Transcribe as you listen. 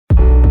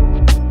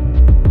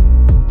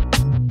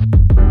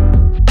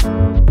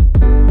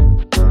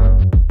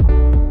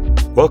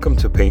Welcome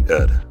to Paint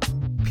Ed.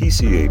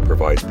 PCA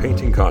provides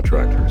painting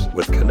contractors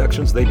with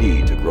connections they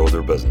need to grow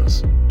their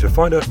business. To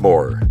find out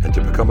more and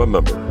to become a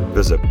member,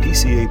 visit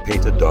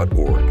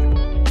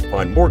pcapainted.org.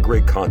 Find more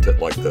great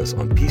content like this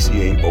on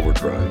PCA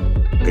Overdrive.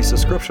 A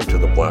subscription to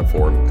the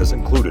platform is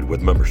included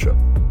with membership.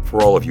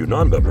 For all of you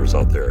non-members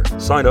out there,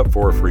 sign up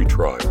for a free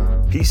trial.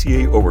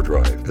 PCA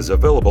Overdrive is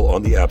available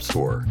on the App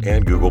Store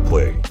and Google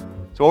Play.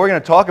 So what we're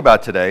going to talk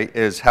about today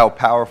is how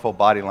powerful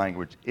body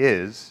language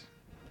is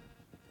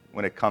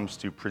when it comes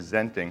to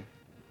presenting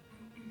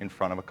in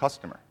front of a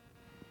customer.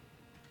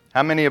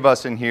 How many of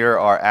us in here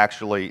are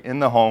actually in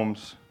the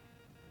homes,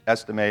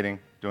 estimating,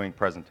 doing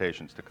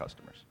presentations to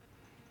customers?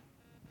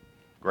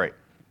 Great.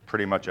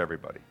 Pretty much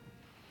everybody.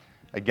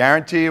 I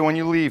guarantee you when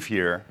you leave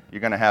here, you're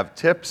going to have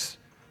tips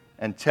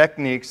and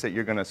techniques that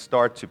you're going to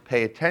start to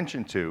pay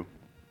attention to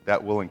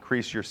that will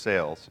increase your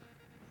sales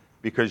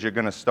because you're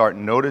going to start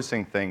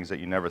noticing things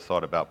that you never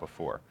thought about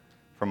before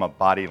from a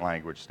body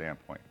language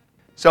standpoint.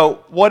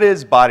 So what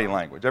is body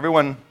language?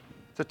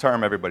 It's a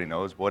term everybody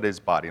knows. What is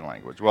body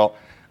language? Well,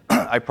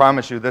 I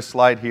promise you this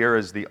slide here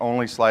is the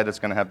only slide that's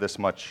going to have this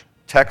much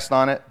text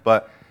on it,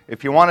 but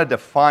if you want to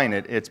define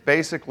it, it's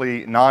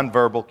basically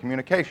nonverbal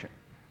communication.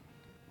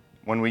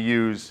 When we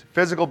use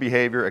physical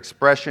behavior,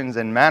 expressions,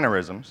 and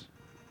mannerisms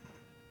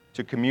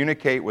to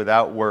communicate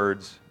without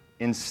words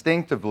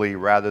instinctively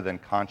rather than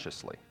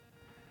consciously.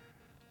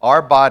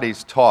 Our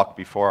bodies talk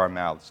before our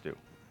mouths do.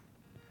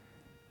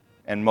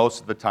 And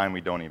most of the time we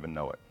don't even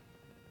know it.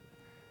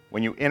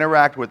 When you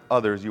interact with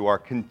others, you are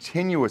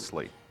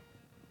continuously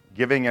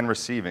giving and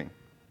receiving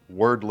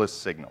wordless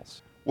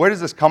signals. Where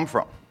does this come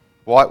from?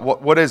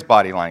 What is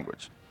body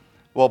language?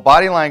 Well,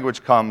 body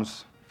language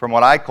comes from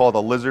what I call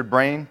the lizard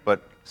brain,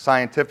 but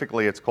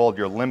scientifically it's called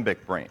your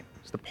limbic brain.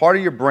 It's the part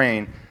of your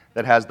brain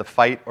that has the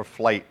fight or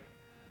flight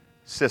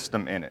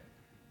system in it.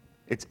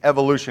 It's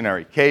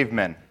evolutionary.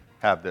 Cavemen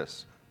have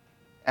this.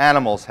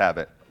 Animals have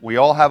it. We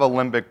all have a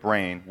limbic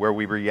brain where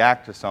we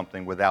react to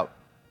something without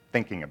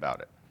thinking about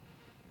it.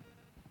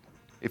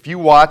 If you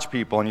watch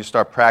people and you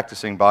start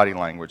practicing body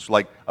language,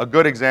 like a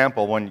good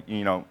example when,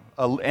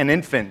 an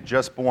infant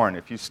just born,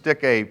 if you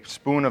stick a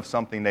spoon of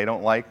something they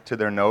don't like to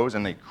their nose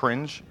and they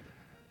cringe,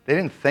 they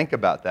didn't think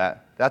about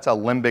that. That's a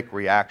limbic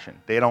reaction.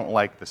 They don't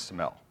like the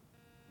smell.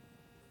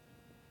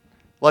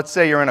 Let's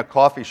say you're in a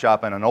coffee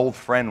shop and an old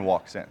friend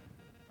walks in.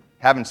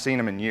 Haven't seen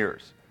him in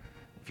years.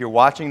 If you're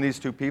watching these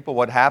two people,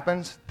 what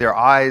happens? Their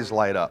eyes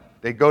light up.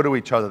 They go to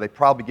each other. They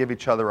probably give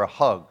each other a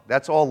hug.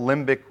 That's all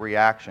limbic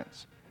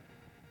reactions.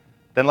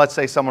 Then let's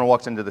say someone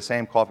walks into the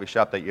same coffee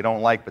shop that you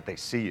don't like, but they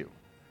see you.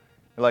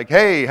 You're like,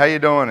 hey, how you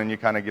doing? And you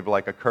kind of give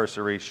like a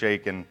cursory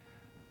shake and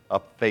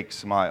a fake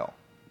smile.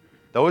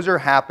 Those are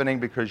happening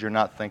because you're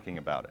not thinking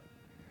about it.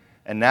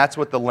 And that's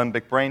what the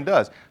limbic brain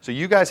does. So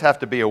you guys have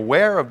to be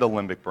aware of the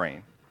limbic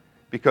brain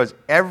because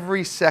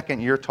every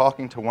second you're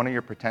talking to one of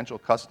your potential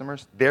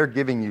customers, they're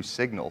giving you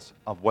signals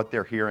of what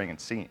they're hearing and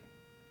seeing.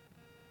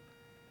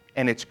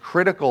 And it's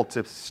critical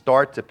to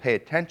start to pay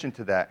attention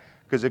to that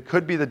because it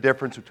could be the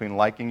difference between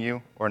liking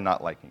you or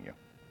not liking you.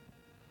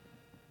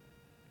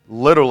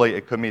 Literally,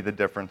 it could be the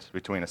difference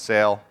between a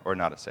sale or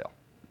not a sale.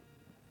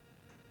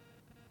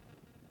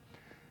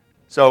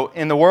 So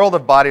in the world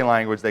of body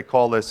language, they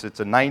call this, it's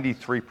a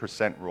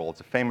 93% rule.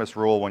 It's a famous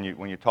rule when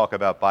you talk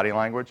about body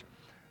language.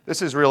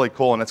 This is really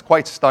cool, and it's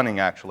quite stunning,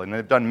 actually, and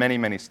they've done many,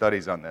 many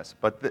studies on this.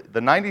 But the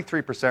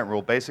 93%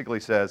 rule basically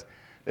says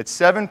that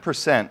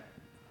 7%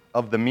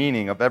 of the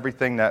meaning of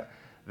everything that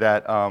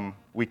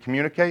we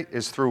communicate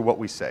is through what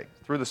we say,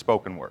 through the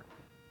spoken word.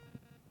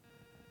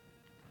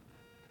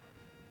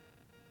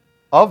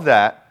 Of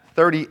that,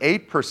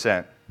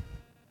 38%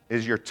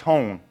 is your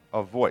tone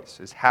of voice,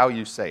 is how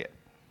you say it.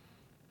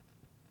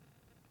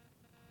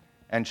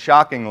 And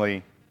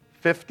shockingly,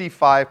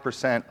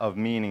 55% of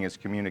meaning is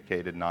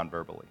communicated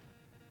nonverbally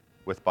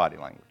with body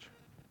language.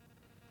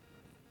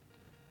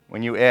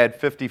 When you add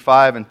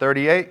 55 and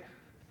 38,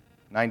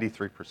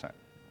 93%.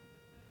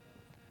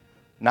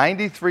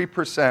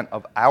 93%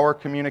 of our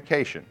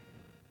communication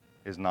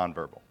is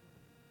nonverbal.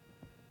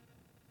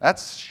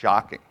 That's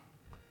shocking.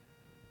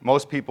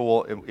 Most people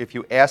will, if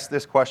you ask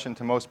this question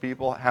to most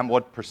people,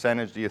 what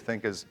percentage do you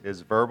think is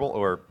verbal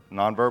or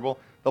nonverbal?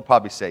 They'll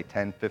probably say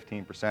 10,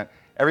 15%.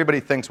 Everybody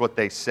thinks what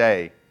they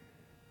say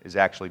is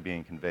actually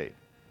being conveyed.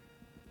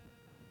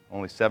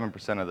 Only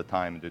 7% of the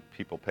time do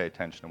people pay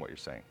attention to what you're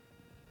saying.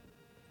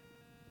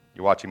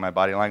 You're watching my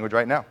body language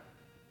right now.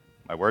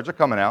 My words are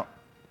coming out,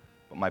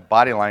 but my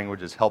body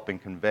language is helping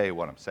convey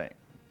what I'm saying.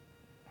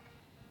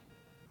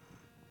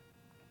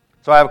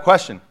 So I have a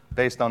question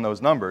based on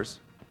those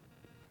numbers.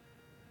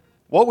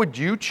 What would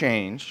you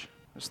change?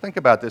 Just think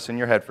about this in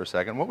your head for a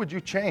second. What would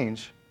you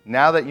change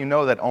now that you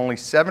know that only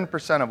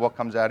 7% of what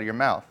comes out of your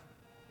mouth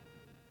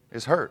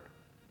is heard?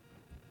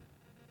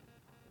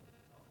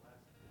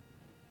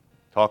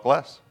 Talk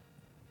less.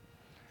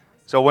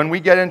 So when we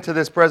get into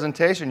this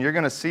presentation, you're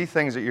going to see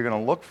things that you're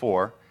going to look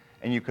for,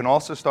 and you can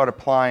also start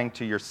applying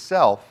to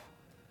yourself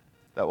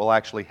that will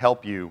actually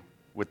help you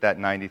with that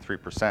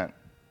 93%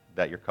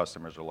 that your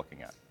customers are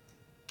looking at.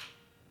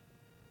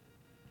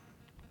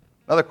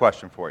 Another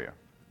question for you.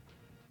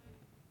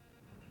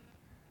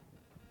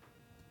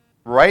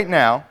 Right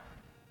now,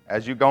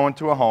 as you go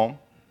into a home,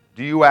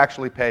 do you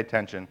actually pay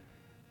attention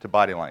to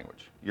body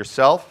language?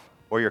 Yourself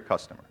or your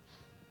customer?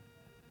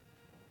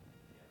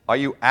 Are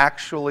you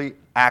actually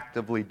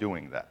actively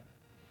doing that?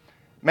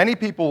 Many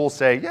people will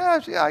say, yeah,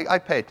 I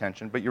pay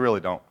attention, but you really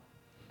don't.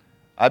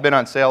 I've been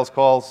on sales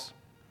calls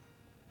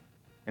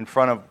in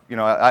front of,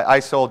 I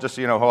sold, just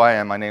so you know who I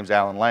am, my name's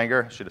Alan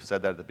Langer. I should have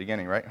said that at the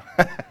beginning, right?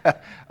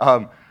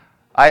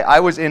 I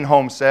was in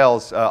home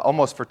sales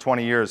almost for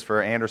 20 years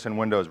for Andersen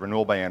Windows,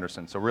 Renewal by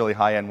Andersen, so really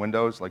high-end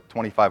windows, like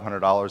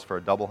 $2,500 for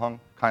a double-hung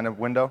kind of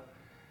window.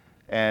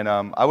 And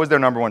I was their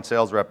 #1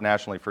 sales rep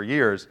nationally for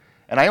years.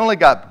 And I only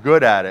got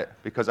good at it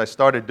because I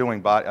started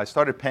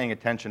paying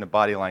attention to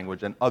body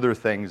language and other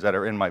things that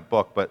are in my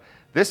book. But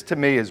this, to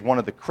me, is one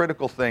of the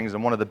critical things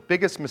and one of the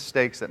biggest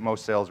mistakes that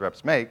most sales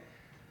reps make,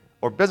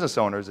 or business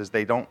owners, is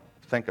they don't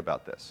think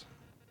about this.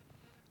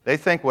 They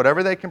think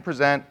whatever they can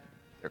present,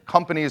 their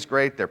company is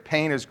great, their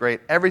pain is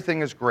great,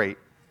 everything is great,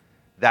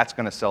 that's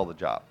going to sell the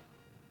job.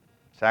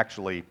 It's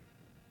actually,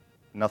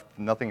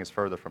 nothing is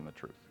further from the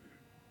truth.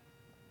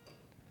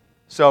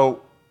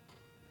 So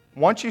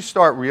once you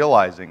start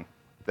realizing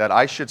that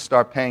I should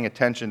start paying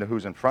attention to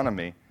who's in front of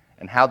me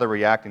and how they're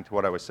reacting to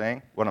what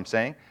I'm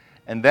saying,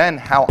 and then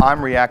how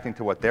I'm reacting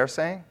to what they're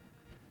saying,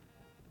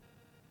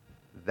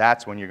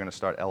 that's when you're going to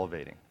start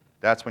elevating.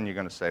 That's when you're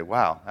going to say,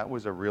 wow, that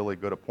was a really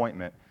good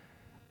appointment.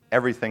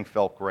 Everything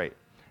felt great.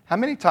 How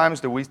many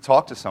times do we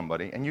talk to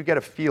somebody and you get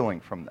a feeling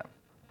from them?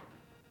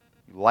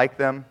 You like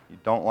them, you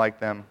don't like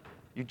them,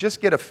 you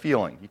just get a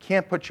feeling. You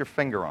can't put your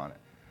finger on it.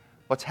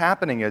 What's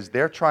happening is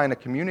they're trying to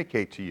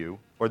communicate to you,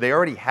 or they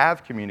already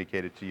have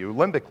communicated to you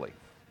limbically.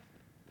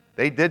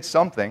 They did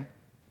something,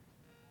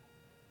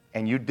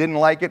 and you didn't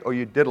like it, or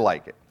you did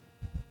like it.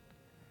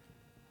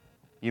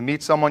 You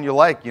meet someone you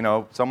like,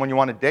 someone you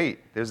want to date.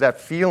 There's that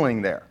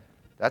feeling there.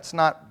 That's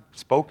not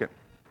spoken.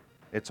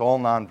 It's all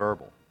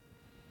nonverbal.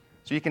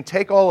 So you can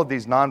take all of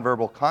these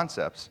nonverbal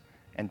concepts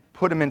and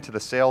put them into the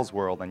sales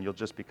world, and you'll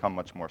just become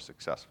much more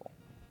successful.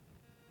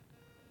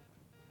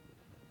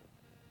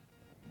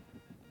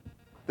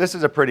 This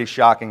is a pretty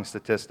shocking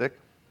statistic.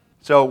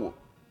 So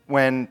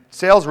when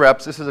sales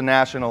reps, this is a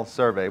national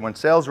survey, when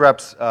sales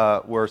reps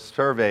were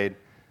surveyed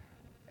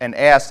and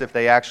asked if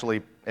they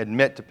actually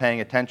admit to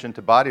paying attention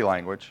to body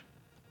language,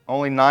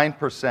 only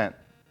 9%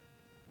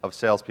 of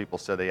salespeople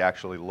said they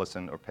actually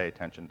listen or pay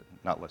attention,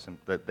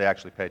 that they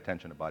actually pay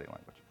attention to body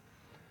language.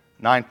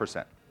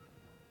 9%.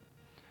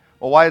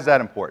 Well, why is that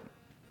important?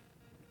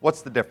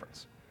 What's the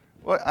difference?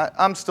 Well,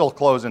 I'm still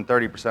closing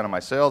 30% of my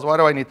sales. Why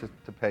do I need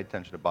to pay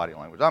attention to body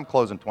language? I'm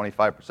closing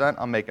 25%.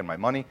 I'm making my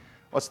money.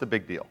 What's the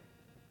big deal?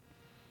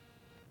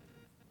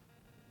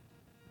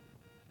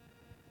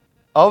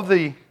 Of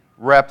the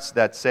reps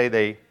that say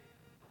they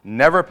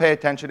never pay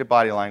attention to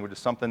body language, is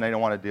something they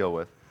don't want to deal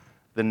with,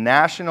 the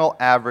national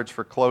average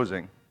for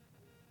closing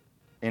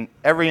in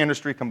every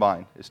industry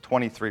combined is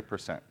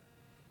 23%.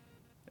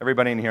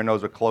 Everybody in here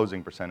knows what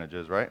closing percentage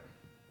is, right?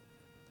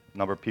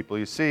 Number of people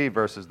you see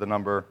versus the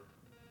number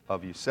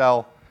of you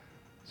sell.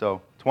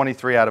 So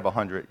 23 out of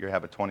 100, you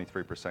have a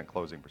 23%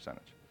 closing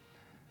percentage.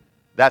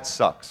 That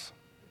sucks.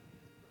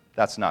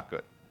 That's not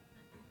good.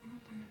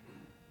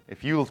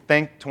 If you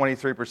think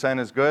 23%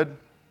 is good,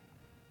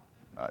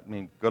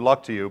 good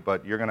luck to you,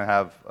 but you're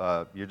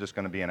just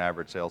going to be an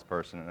average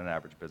salesperson and an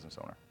average business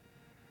owner.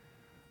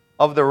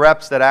 Of the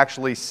reps that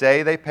actually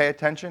say they pay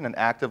attention and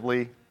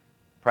actively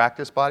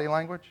practice body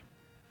language,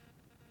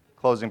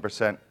 closing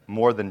percent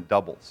more than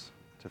doubles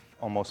to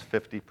almost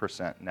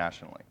 50%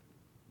 nationally.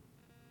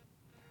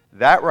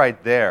 That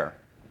right there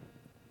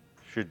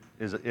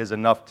is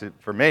enough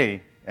for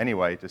me,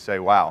 anyway, to say,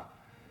 wow,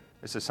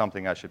 this is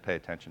something I should pay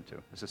attention to.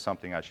 This is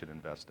something I should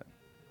invest in.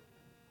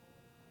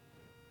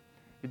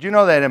 Did you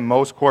know that in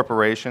most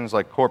corporations,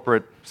 like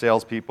corporate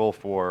salespeople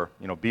for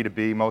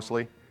B2B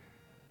mostly,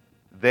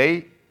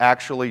 they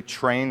actually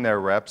train their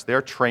reps,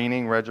 their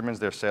training regimens,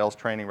 their sales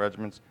training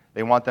regimens,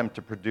 they want them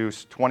to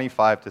produce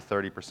 25 to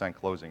 30%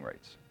 closing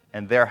rates.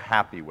 And they're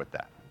happy with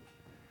that.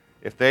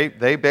 If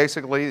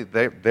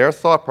their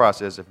thought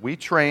process, if we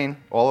train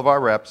all of our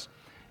reps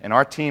and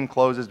our team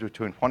closes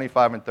between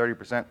 25 and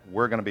 30%,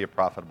 we're going to be a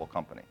profitable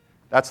company.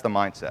 That's the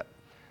mindset.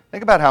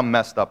 Think about how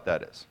messed up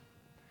that is.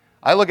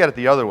 I look at it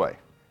the other way.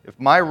 If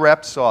my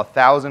reps saw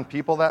 1,000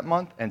 people that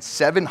month and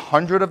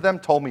 700 of them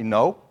told me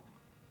no,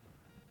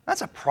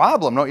 that's a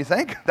problem, don't you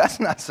think? That's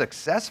not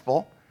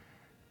successful.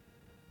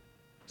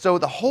 So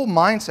the whole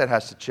mindset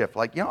has to shift.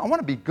 I want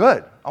to be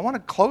good. I want to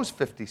close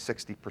 50,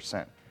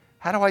 60%.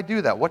 How do I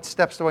do that? What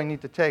steps do I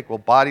need to take? Well,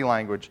 body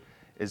language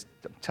is,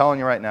 I'm telling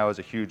you right now, is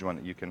a huge one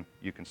that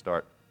you can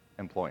start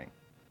employing.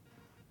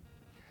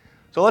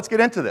 So let's get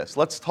into this.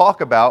 Let's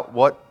talk about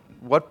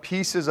what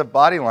pieces of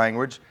body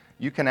language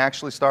you can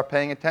actually start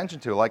paying attention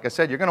to. Like I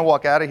said, you're going to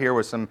walk out of here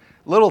with some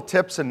little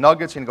tips and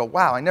nuggets and go,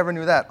 wow, I never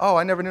knew that. Oh,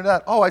 I never knew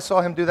that. Oh, I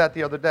saw him do that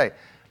the other day.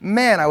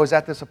 Man, I was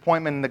at this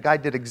appointment and the guy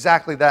did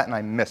exactly that and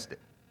I missed it.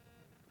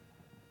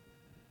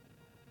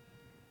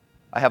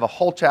 I have a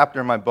whole chapter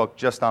in my book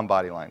just on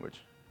body language.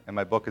 And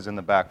my book is in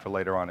the back for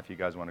later on if you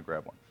guys want to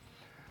grab one.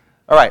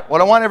 All right,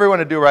 what I want everyone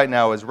to do right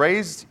now is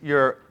raise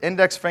your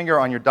index finger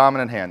on your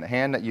dominant hand, the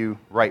hand that you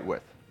write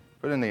with.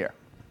 Put it in the air.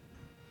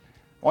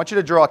 I want you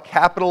to draw a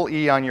capital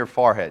E on your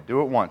forehead.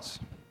 Do it once.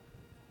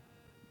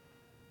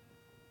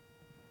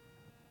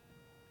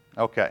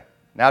 Okay,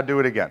 now do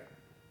it again.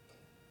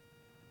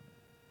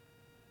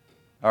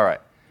 All right.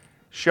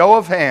 Show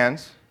of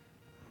hands.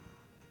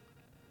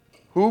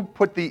 Who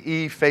put the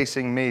E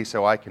facing me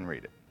so I can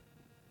read it?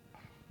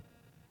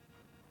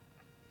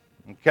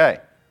 Okay.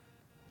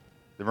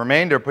 The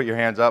remainder, put your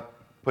hands up.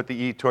 Put the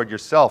E toward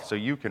yourself so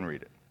you can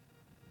read it.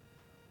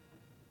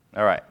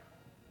 All right.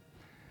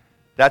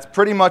 That's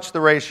pretty much the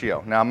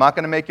ratio. Now, I'm not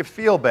going to make you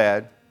feel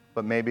bad,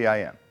 but maybe I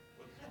am.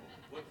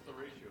 What's the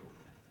ratio?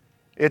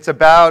 It's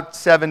about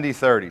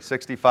 70-30,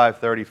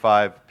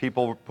 65-35.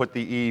 People put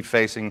the E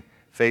facing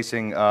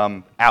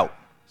out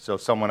so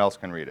someone else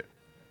can read it.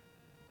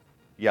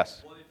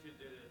 Yes? What if you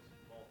did it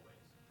both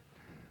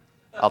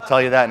ways? I'll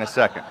tell you that in a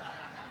second.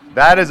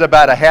 That is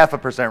about a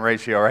 0.5%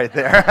 ratio right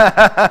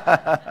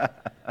there.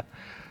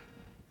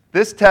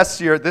 This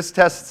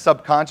tests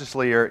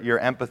subconsciously your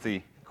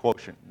empathy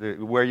quotient,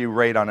 where you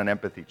rate on an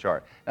empathy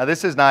chart. Now,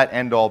 this is not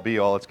end-all,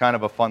 be-all. It's kind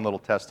of a fun little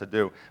test to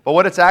do. But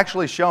what it's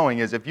actually showing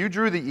is if you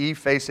drew the E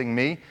facing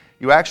me,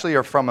 you actually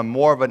are from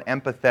more of an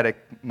empathetic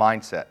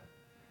mindset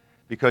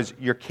because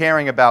you're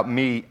caring about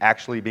me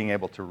actually being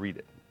able to read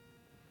it.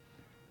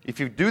 If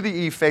you do the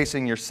E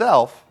facing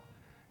yourself,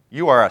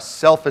 you are a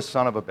selfish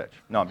son of a bitch.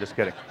 No, I'm just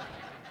kidding.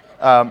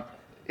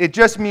 It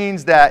just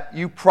means that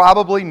you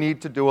probably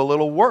need to do a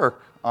little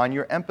work on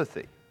your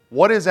empathy.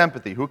 What is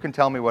empathy? Who can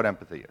tell me what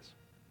empathy is?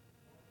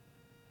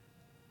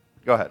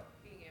 Go ahead.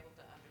 Being able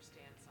to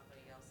understand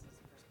somebody else's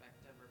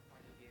perspective or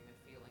point of view and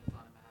feelings on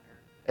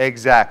a matter.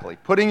 Exactly.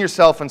 Putting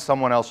yourself in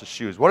someone else's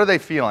shoes. What are they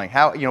feeling?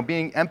 How,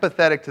 being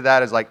empathetic to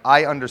that is like,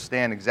 I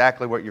understand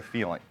exactly what you're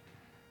feeling.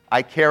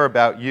 I care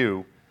about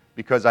you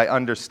because I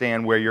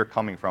understand where you're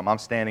coming from. I'm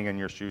standing in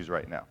your shoes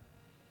right now.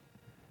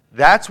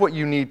 That's what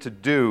you need to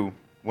do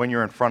when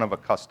you're in front of a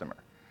customer.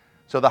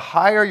 So the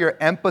higher your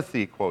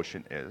empathy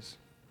quotient is,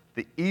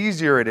 the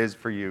easier it is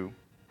for you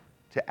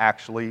to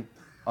actually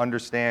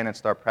understand and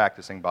start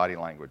practicing body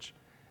language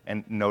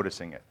and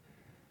noticing it.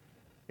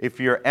 If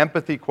your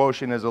empathy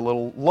quotient is a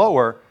little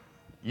lower,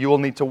 you will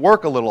need to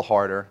work a little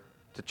harder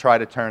to try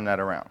to turn that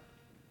around.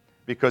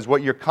 Because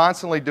what you're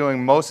constantly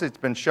doing, it's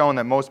been shown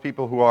that most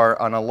people who are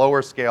on a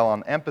lower scale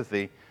on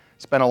empathy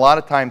spend a lot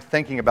of time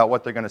thinking about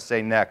what they're going to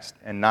say next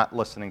and not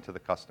listening to the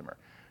customer.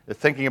 They're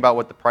thinking about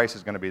what the price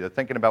is going to be. They're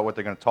thinking about what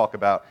they're going to talk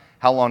about,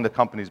 how long the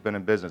company's been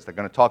in business. They're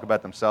going to talk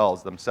about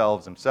themselves,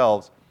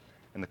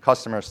 and the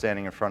customer is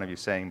standing in front of you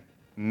saying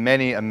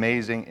many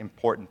amazing,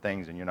 important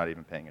things, and you're not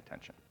even paying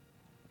attention.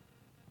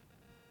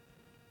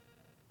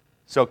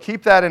 So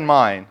keep that in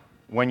mind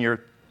when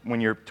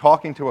you're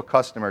talking to a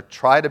customer.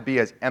 Try to be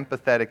as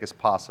empathetic as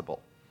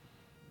possible.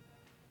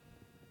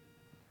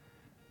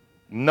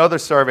 Another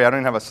survey, I don't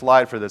even have a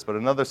slide for this, but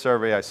another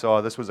survey I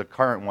saw, this was a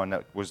current one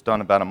that was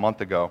done about a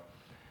month ago.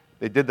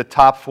 They did the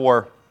top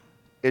 4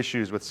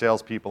 issues with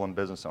salespeople and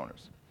business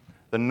owners.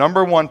 The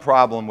number one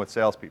problem with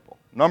salespeople,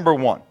 number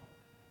one.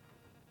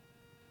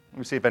 Let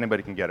me see if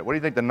anybody can get it. What do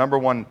you think the number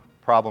one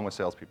problem with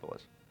salespeople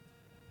is?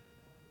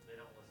 They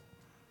don't listen.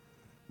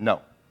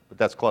 No, but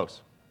that's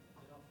close.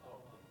 They don't follow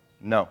up.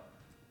 No. I would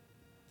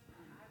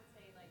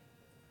say like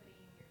putting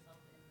yourself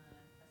in the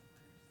customer's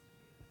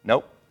shoes.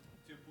 Nope.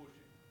 Too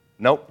pushy.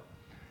 Nope.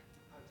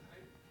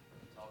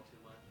 Talk too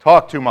much.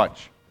 Talk too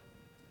much.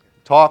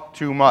 Talk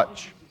too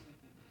much.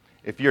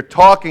 If you're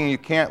talking, you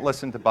can't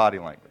listen to body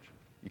language.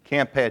 You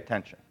can't pay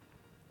attention.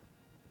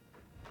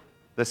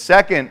 The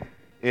second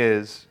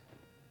is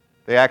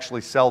they actually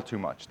sell too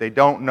much. They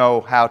don't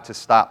know how to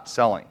stop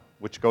selling,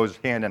 which goes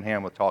hand in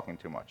hand with talking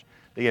too much.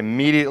 They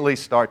immediately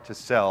start to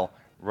sell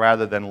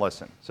rather than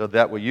listen. So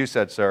that what you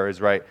said, sir,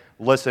 is right.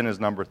 Listen is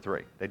number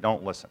 3. They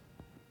don't listen.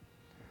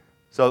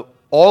 So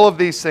all of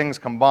these things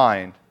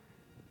combined,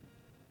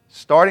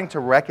 starting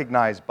to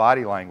recognize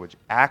body language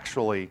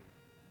actually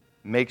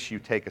makes you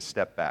take a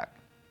step back.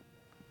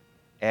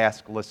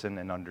 Ask, listen,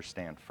 and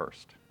understand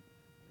first.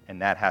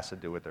 And that has to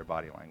do with their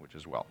body language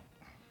as well.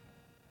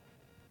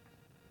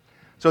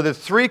 So there's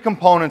 3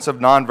 components of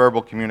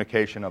nonverbal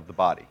communication of the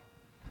body.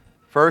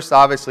 First,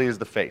 obviously, is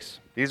the face.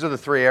 These are the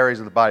 3 areas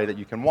of the body that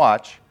you can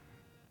watch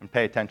and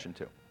pay attention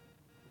to.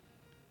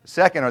 The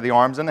second are the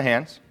arms and the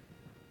hands.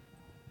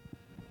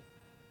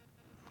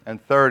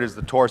 And third is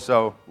the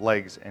torso,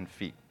 legs, and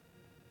feet.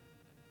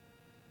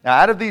 Now,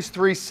 out of these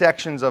 3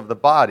 sections of the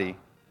body,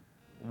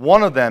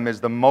 one of them is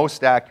the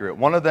most accurate.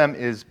 One of them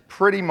is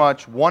pretty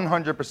much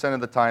 100%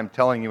 of the time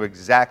telling you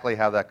exactly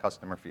how that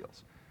customer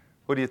feels.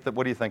 What do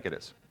you think it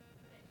is?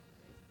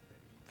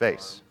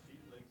 Face.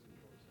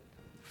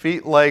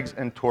 Feet, legs,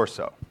 and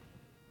torso.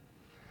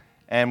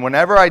 And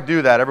whenever I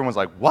do that, everyone's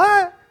like,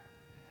 what?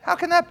 How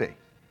can that be?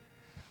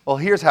 Well,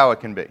 here's how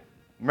it can be.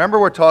 Remember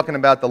we're talking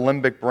about the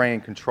limbic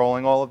brain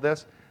controlling all of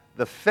this?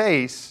 The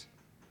face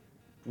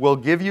will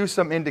give you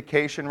some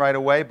indication right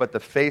away, but the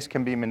face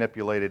can be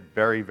manipulated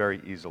very,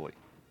 very easily.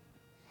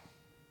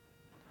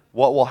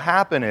 What will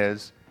happen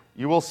is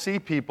you will see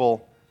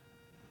people,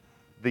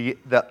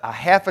 a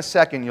half a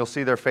second you'll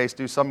see their face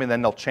do something,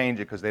 then they'll change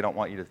it because they don't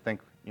want you to think,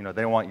 they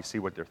don't want you to see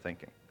what they're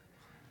thinking.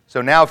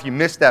 So now if you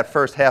miss that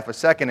first half a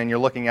second and you're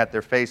looking at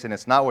their face and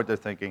it's not what they're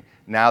thinking,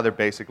 now they're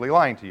basically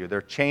lying to you.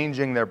 They're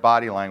changing their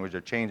body language,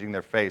 they're changing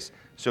their face,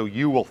 so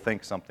you will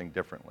think something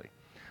differently.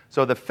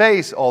 So the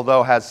face,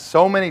 although has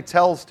so many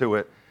tells to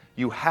it,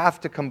 you have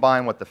to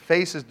combine what the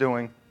face is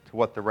doing to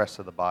what the rest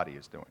of the body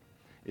is doing.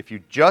 If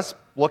you just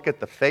look at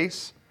the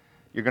face,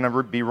 you're going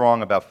to be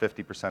wrong about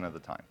 50% of the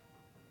time.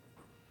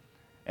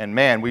 And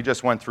man, we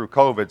just went through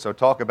COVID, so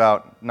talk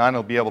about not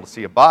only be able to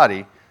see a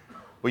body,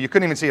 well, you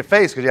couldn't even see a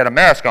face because you had a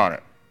mask on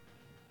it.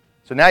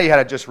 So now you had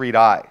to just read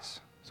eyes.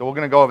 So we're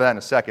going to go over that in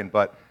a second,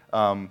 but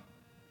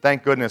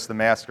thank goodness the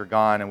masks are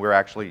gone and we're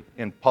actually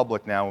in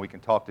public now and we can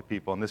talk to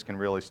people, and this can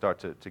really start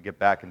to get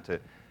back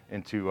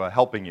into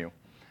helping you.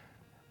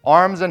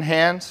 Arms and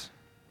hands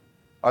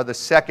are the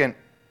second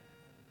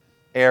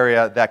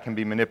area that can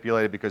be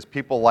manipulated because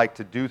people like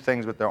to do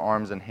things with their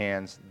arms and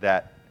hands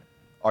that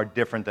are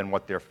different than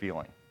what they're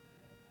feeling.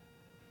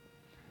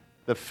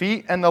 The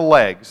feet and the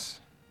legs,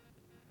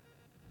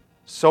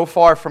 so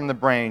far from the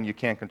brain, you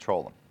can't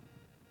control them.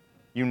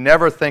 You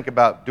never think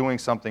about doing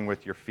something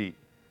with your feet.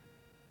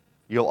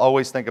 You'll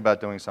always think about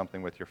doing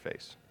something with your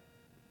face.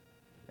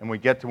 And when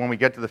we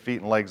get to the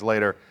feet and legs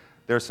later,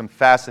 there's some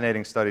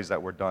fascinating studies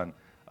that were done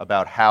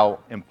about how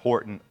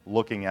important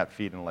looking at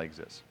feet and legs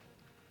is.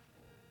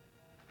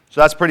 So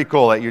that's pretty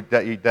cool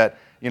that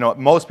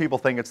most people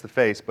think it's the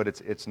face, but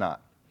it's not.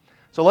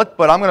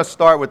 But I'm going to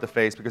start with the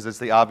face because it's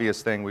the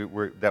obvious thing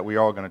that we are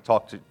all going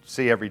to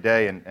see every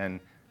day, and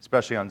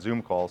especially on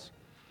Zoom calls.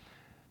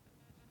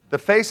 The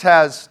face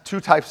has two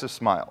types of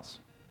smiles.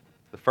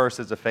 The first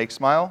is a fake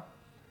smile,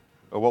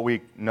 or what we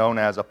know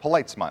as a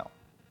polite smile.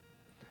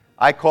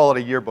 I call it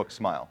a yearbook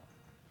smile.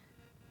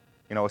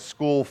 A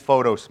school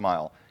photo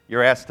smile.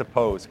 You're asked to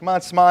pose. Come on,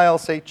 smile,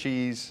 say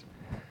cheese.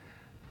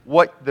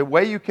 The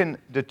way you can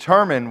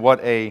determine what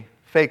a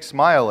fake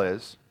smile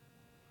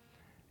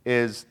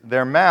is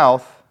their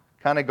mouth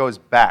kind of goes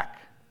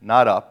back,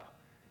 not up,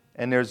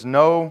 and there's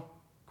no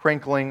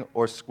crinkling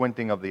or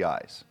squinting of the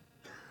eyes.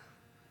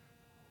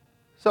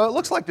 So it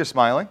looks like they're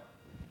smiling.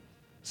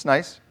 It's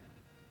nice,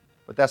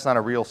 but that's not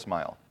a real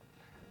smile.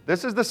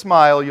 This is the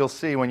smile you'll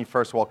see when you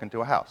first walk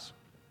into a house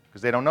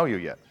because they don't know you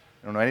yet.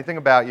 They don't know anything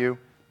about you.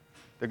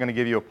 They're going to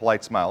give you a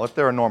polite smile. If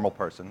they're a normal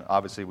person,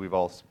 obviously we've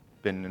all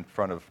been in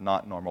front of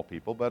not normal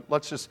people, but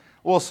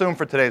we'll assume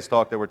for today's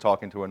talk that we're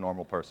talking to a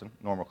normal person,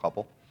 normal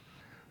couple.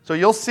 So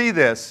you'll see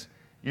this.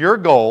 Your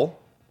goal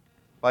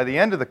by the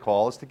end of the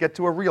call is to get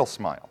to a real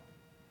smile.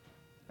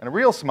 And a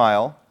real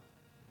smile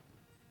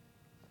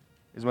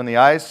is when the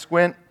eyes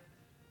squint,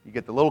 you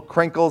get the little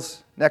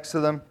crinkles next to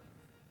them,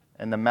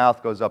 and the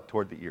mouth goes up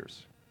toward the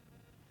ears.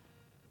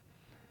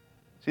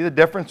 See the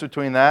difference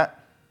between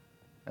that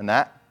and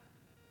that?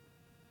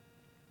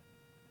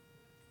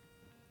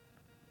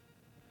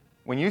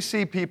 When you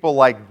see people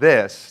like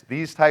this,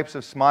 these types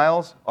of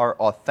smiles are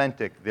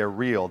authentic, they're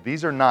real.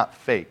 These are not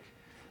fake.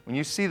 When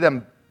you see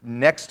them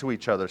next to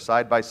each other,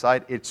 side by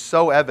side, it's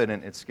so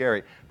evident, it's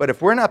scary. But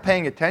if we're not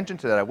paying attention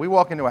to that, if we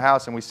walk into a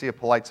house and we see a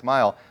polite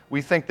smile,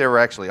 we think they're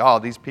actually, oh,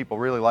 these people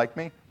really like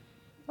me.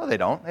 No, they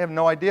don't. They have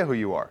no idea who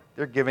you are.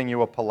 They're giving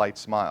you a polite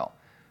smile.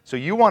 So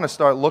you want to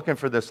start looking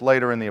for this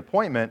later in the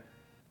appointment.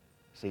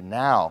 See,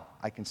 now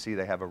I can see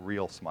they have a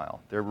real smile.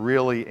 They're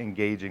really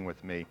engaging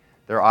with me.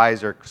 Their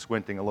eyes are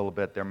squinting a little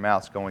bit. Their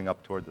mouth's going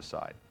up toward the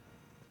side.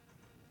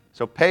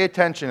 So pay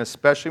attention,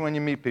 especially when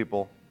you meet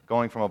people,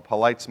 going from a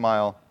polite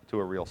smile to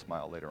a real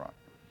smile later on.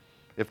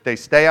 If they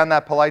stay on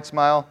that polite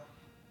smile,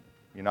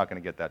 you're not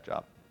going to get that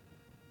job.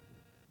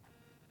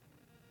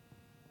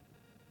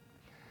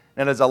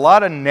 And there's a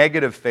lot of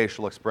negative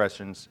facial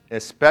expressions,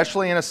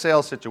 especially in a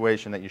sales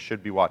situation, that you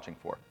should be watching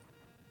for.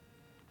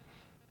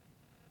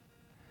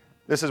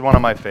 This is one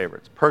of my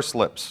favorites, pursed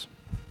lips.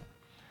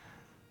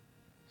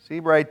 See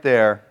right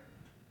there,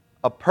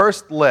 a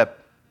pursed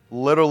lip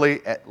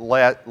literally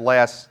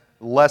lasts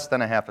less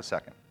than a half a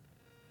second.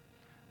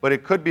 But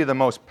it could be the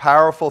most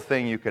powerful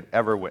thing you could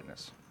ever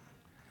witness.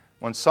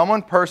 When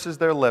someone purses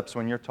their lips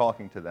when you're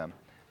talking to them,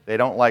 they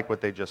don't like what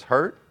they just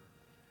heard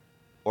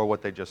or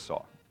what they just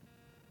saw.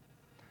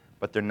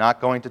 But they're not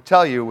going to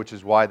tell you, which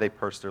is why they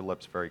purse their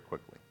lips very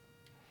quickly.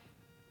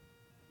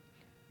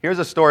 Here's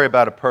a story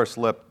about a pursed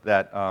lip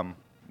that,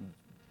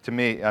 to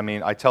me,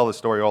 I tell this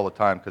story all the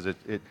time because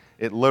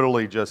it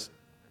literally just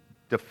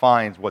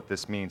defines what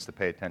this means to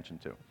pay attention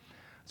to.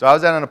 So I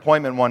was at an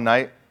appointment one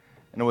night,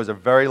 and it was a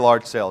very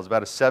large sale. It was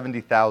about a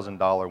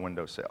 $70,000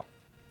 window sale.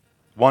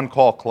 One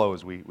call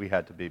close we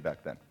had to be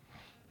back then.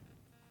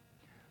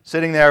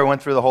 Sitting there, we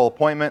went through the whole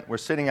appointment. We're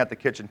sitting at the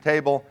kitchen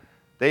table.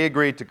 They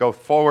agreed to go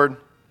forward.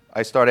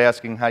 I start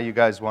asking how you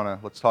guys want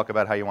to, let's talk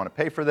about how you want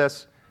to pay for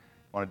this.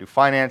 You want to do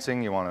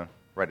financing? You want to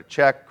write a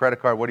check, credit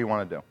card? What do you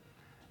want to do?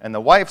 And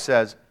the wife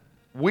says,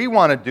 We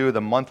want to do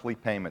the monthly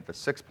payment, the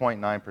 6.9%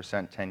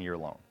 10-year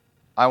loan.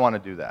 I want to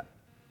do that.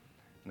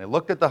 And they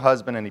looked at the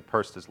husband and he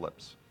pursed his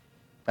lips.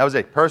 That was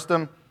it. Pursed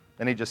them,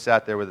 then he just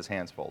sat there with his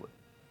hands folded.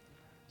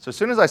 So as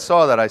soon as I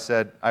saw that, I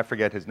said, I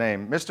forget his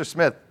name, Mr.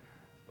 Smith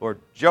or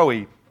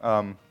Joey,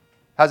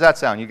 how's that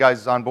sound? You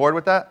guys on board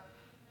with that?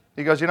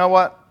 He goes, you know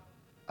what?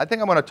 I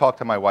think I'm going to talk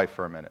to my wife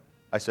for a minute.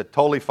 I said,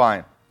 totally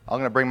fine. I'm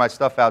going to bring my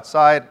stuff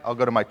outside. I'll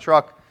go to my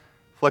truck,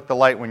 flick the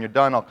light. When you're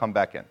done, I'll come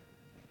back in.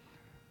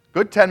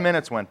 Good 10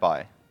 minutes went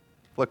by.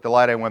 Flicked the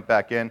light, I went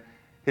back in.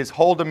 His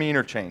whole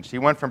demeanor changed. He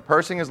went from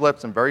pursing his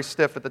lips and very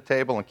stiff at the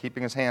table and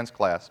keeping his hands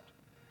clasped.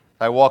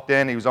 I walked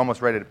in, he was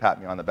almost ready to pat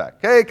me on the back.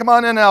 Hey, come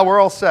on in now, we're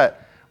all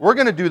set. We're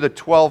going to do the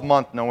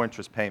 12-month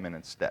no-interest payment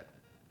instead.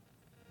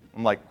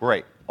 I'm like,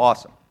 great,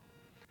 awesome.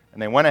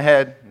 And they went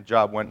ahead, the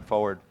job went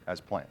forward as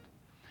planned.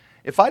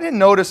 If I didn't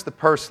notice the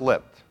purse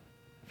slipped,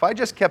 if I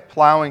just kept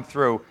plowing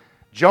through,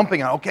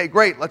 jumping on, okay,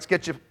 great, let's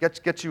get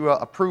you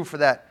approved for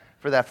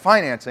that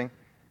financing,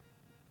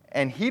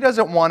 and he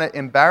doesn't want to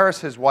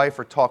embarrass his wife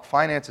or talk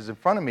finances in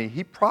front of me,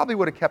 he probably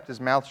would have kept his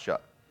mouth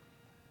shut.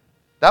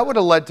 That would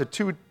have led to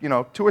two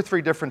or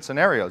three different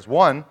scenarios.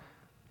 One,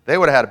 they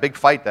would have had a big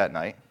fight that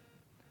night.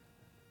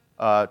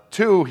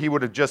 Two, he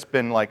would have just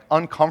been like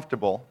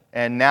uncomfortable,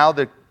 and now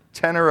the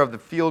tenor of the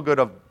feel-good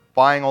of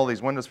buying all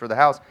these windows for the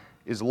house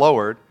is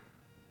lowered.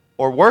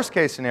 Or worst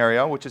case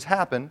scenario, which has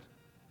happened,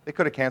 they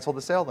could have canceled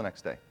the sale the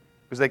next day.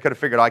 Because they could have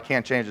figured, I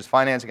can't change this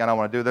financing, I don't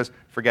want to do this,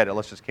 forget it,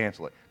 let's just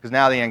cancel it. Because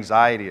now the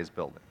anxiety is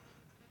building.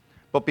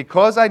 But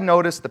because I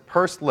noticed the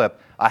pursed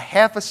lip, a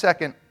half a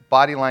second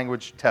body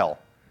language tell,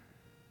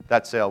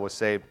 that sale was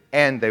saved,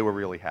 and they were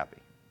really happy.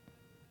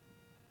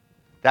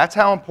 That's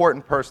how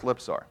important pursed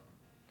lips are.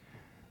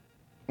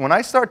 When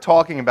I start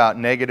talking about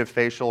negative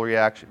facial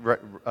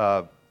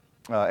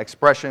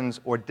expressions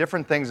or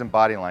different things in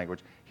body language,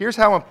 here's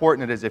how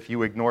important it is if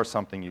you ignore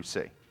something you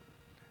see.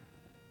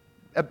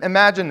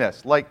 Imagine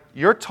this, like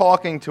you're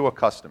talking to a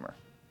customer,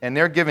 and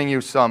they're giving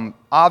you some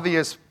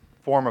obvious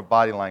form of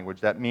body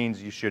language that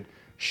means you should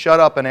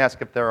shut up and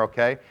ask if they're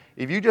okay.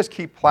 If you just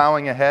keep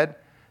plowing ahead,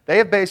 they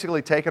have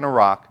basically taken a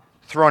rock,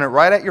 thrown it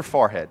right at your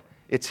forehead.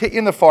 It's hit you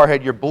in the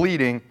forehead, you're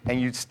bleeding,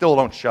 and you still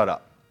don't shut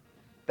up.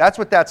 That's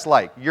what that's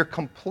like. You're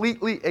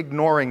completely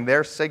ignoring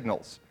their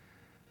signals.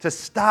 To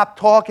stop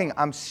talking,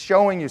 I'm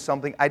showing you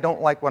something, I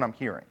don't like what I'm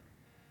hearing.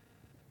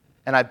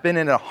 And I've been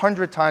in it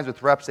 100 times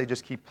with reps, they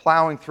just keep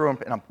plowing through them,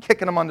 and I'm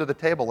kicking them under the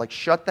table, like,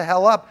 shut the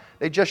hell up.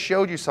 They just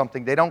showed you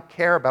something. They don't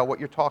care about what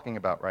you're talking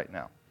about right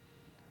now.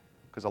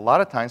 Because a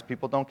lot of times,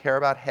 people don't care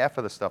about half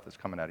of the stuff that's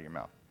coming out of your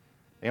mouth.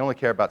 They only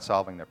care about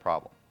solving their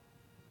problem.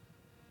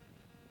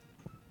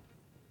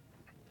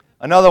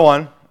 Another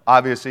one,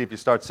 obviously, if you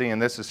start seeing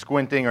this, is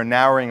squinting or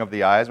narrowing of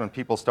the eyes. When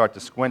people start to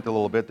squint a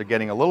little bit, they're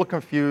getting a little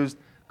confused,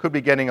 could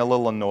be getting a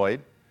little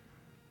annoyed.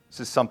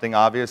 This is something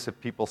obvious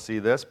if people see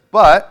this.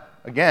 But,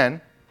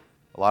 again,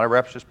 a lot of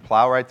reps just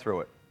plow right through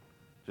it.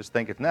 Just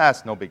think,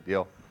 it's no big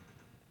deal.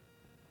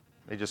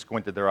 They just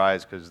squinted their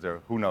eyes because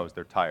who knows,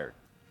 they're tired.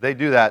 If they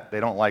do that, they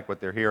don't like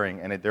what they're hearing,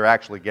 and they're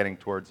actually getting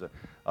towards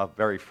a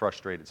very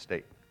frustrated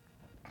state.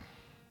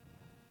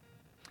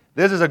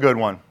 This is a good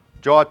one,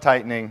 jaw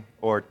tightening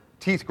or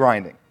teeth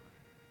grinding.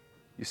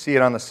 You see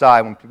it on the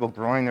side when people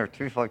grind their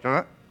teeth like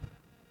that.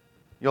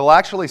 You'll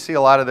actually see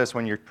a lot of this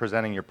when you're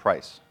presenting your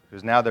price,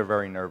 because now they're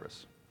very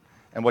nervous.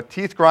 And what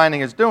teeth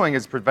grinding is doing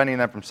is preventing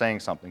them from saying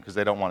something because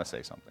they don't want to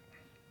say something.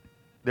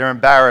 They're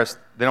embarrassed.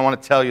 They don't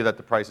want to tell you that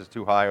the price is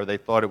too high, or they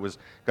thought it was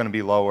going to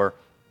be lower,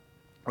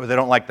 or they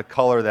don't like the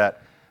color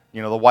that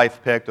the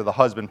wife picked or the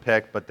husband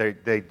picked, but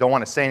they don't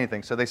want to say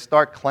anything. So they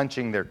start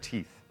clenching their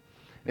teeth.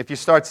 If you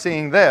start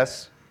seeing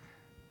this,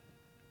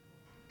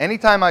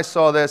 anytime I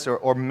saw this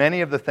or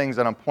many of the things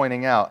that I'm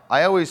pointing out,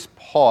 I always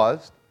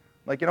paused,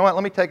 like, you know what,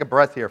 let me take a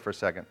breath here for a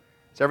second.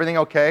 Is everything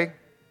okay?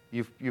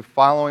 You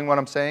following what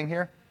I'm saying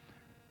here?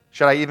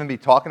 Should I even be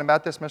talking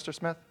about this, Mr.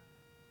 Smith?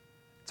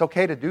 It's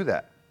okay to do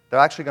that. They're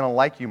actually going to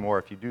like you more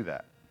if you do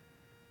that.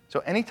 So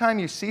anytime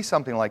you see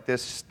something like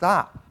this,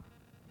 stop.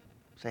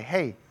 Say,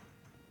 hey,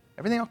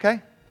 everything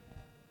okay?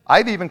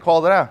 I've even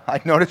called it out.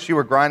 I noticed you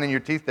were grinding your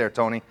teeth there,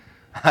 Tony.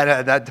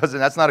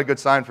 That's not a good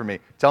sign for me.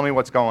 Tell me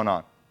what's going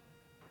on.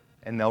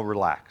 And they'll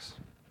relax.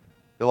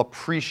 They'll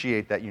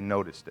appreciate that you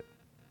noticed it.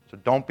 So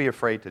don't be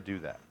afraid to do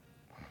that.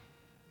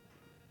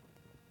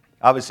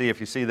 Obviously, if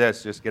you see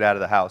this, just get out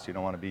of the house. You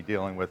don't want to be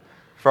dealing with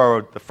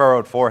the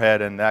furrowed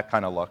forehead and that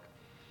kind of look.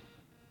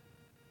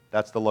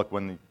 That's the look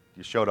when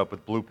you showed up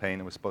with blue paint.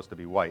 It was supposed to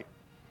be white.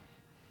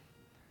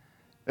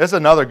 This is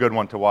another good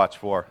one to watch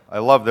for. I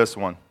love this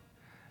one.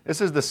 This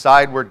is the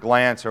sideward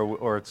glance,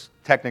 or it's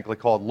technically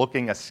called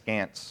looking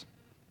askance.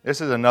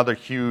 This is another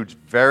huge,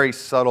 very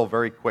subtle,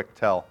 very quick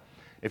tell.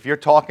 If you're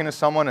talking to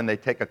someone and they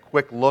take a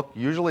quick look,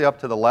 usually up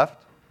to the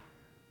left,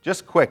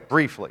 just quick,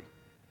 briefly,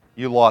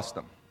 you lost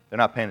them. They're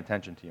not paying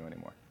attention to you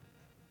anymore.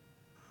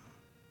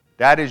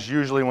 That is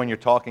usually when you're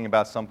talking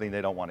about something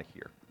they don't want to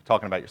hear. You're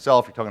talking about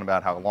yourself. You're talking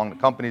about how long the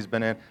company's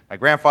been in. My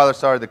grandfather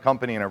started the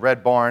company in a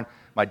red barn.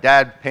 My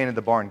dad painted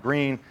the barn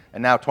green.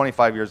 And now,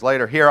 25 years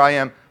later, here I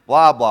am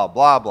blah, blah,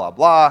 blah, blah,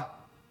 blah.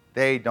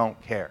 They don't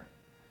care.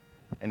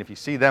 And if you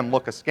see them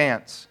look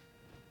askance,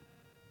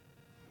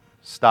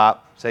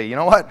 stop, say, you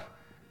know what?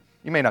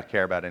 You may not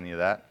care about any of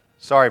that.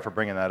 Sorry for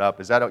bringing that up.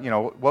 Is that,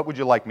 what would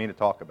you like me to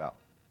talk about?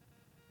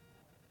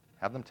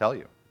 Have them tell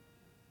you.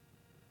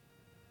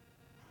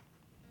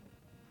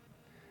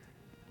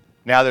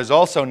 Now, there's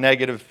also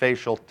negative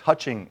facial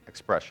touching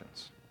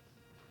expressions.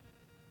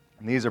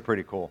 And these are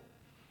pretty cool.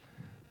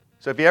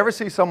 So if you ever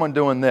see someone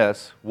doing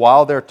this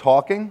while they're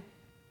talking,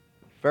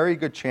 very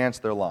good chance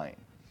they're lying.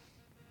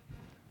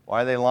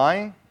 Why are they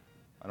lying?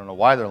 I don't know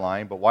why they're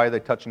lying, but why are they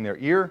touching their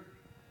ear?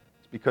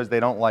 It's because they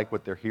don't like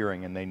what they're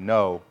hearing and they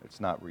know it's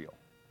not real.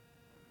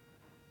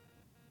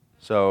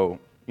 So,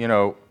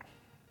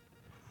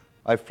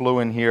 I flew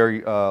in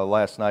here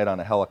last night on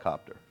a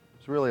helicopter. It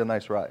was really a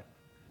nice ride.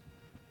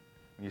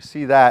 When you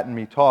see that and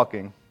me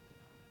talking,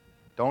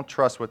 don't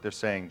trust what they're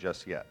saying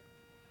just yet.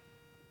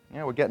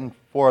 We're getting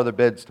 4 other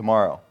bids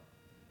tomorrow.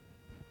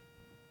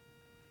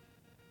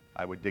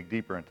 I would dig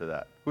deeper into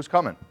that. Who's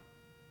coming?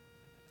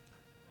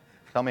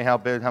 Tell me how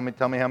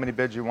many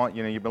bids you want.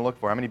 You've been looking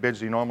for. How many bids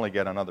do you normally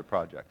get on other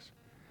projects?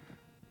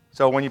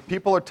 So when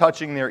people are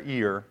touching their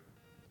ear,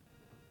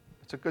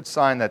 it's a good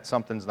sign that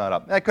something's not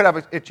up. They could have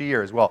an itchy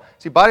ear as well.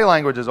 See, body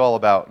language is all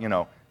about,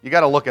 you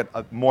got to look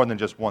at more than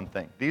just one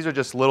thing. These are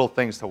just little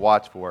things to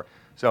watch for.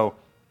 So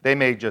they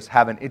may just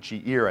have an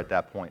itchy ear at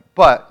that point.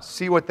 But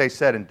see what they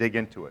said and dig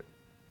into it.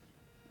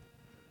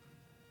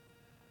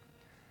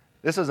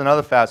 This is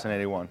another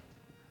fascinating one.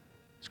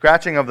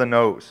 Scratching of the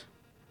nose.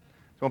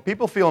 So when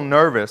people feel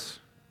nervous,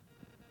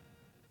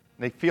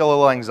 they feel a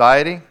little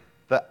anxiety,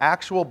 the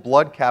actual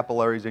blood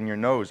capillaries in your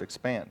nose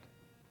expand.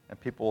 And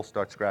people will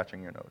start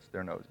scratching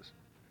their noses.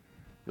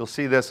 You'll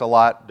see this a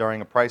lot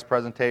during a price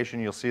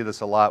presentation. You'll see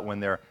this a lot when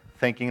they're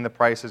thinking the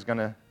price is going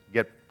to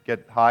get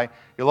high.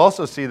 You'll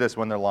also see this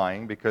when they're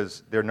lying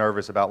because they're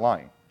nervous about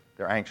lying.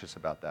 They're anxious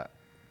about that.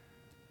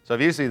 So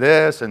if you see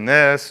this and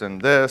this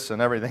and this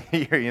and everything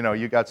here,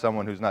 you got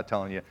someone who's not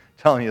telling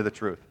you the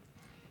truth.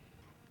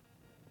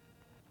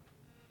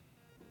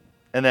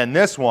 And then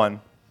this one,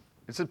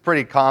 it's a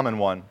pretty common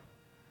one.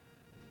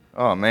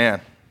 Oh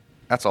man,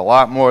 that's a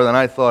lot more than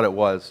I thought it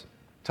was.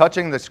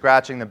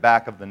 Scratching the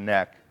back of the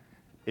neck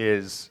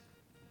is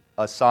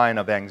a sign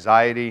of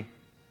anxiety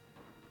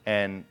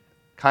and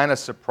kind of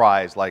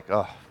surprise, like,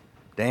 oh,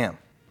 damn,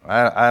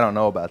 I don't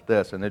know about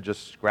this. And they're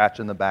just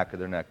scratching the back of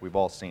their neck. We've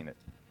all seen it.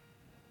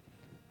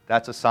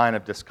 That's a sign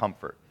of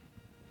discomfort.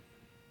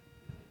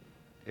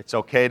 It's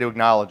okay to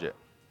acknowledge it.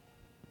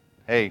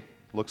 Hey,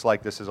 looks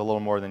like this is a little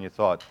more than you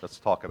thought. Let's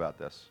talk about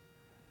this,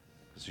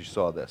 because you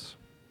saw this.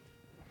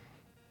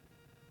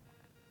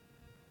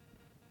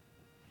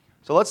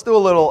 So let's do a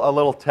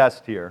little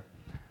test here.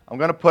 I'm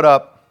going to put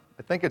up,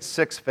 I think it's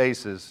 6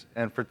 faces,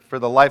 and for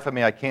the life of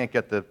me, I can't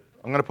get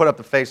I'm going to put up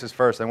the faces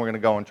first, then we're going to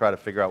go and try to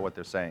figure out what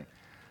they're saying.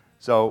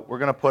 So we're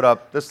going to put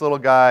up this little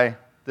guy,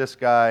 this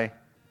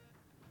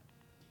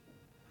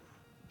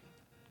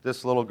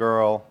little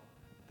girl,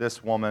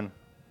 this woman,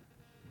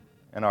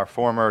 and our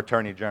former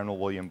Attorney General,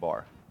 William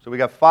Barr. So we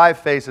got 5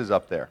 faces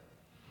up there.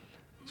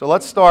 So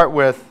let's start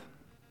with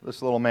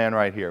this little man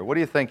right here. What do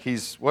you think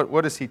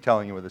what is he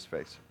telling you with his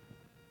face?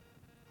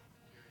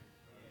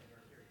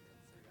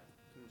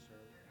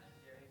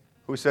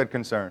 Who said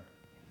concerned?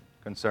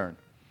 Concerned.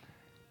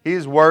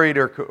 He's worried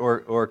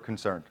or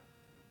concerned.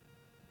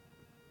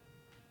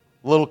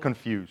 A little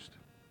confused.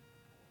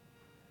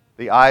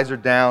 The eyes are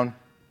down.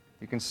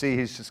 You can see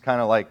he's just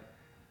kind of like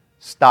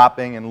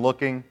stopping and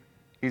looking.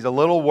 He's a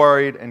little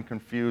worried and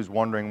confused,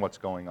 wondering what's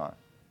going on.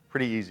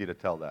 Pretty easy to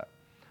tell that.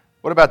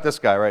 What about this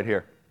guy right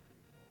here?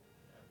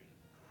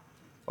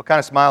 What kind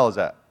of smile is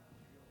that?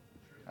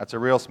 That's a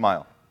real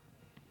smile.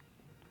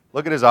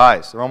 Look at his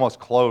eyes. They're almost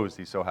closed.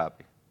 He's so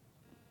happy.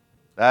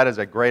 That is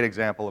a great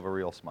example of a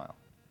real smile.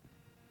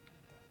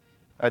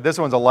 All right, this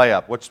one's a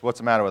layup. What's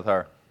the matter with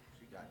her?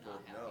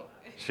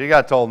 She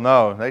got told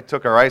no. They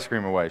took her ice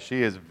cream away.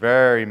 She is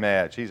very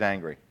mad. She's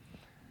angry.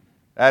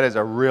 That is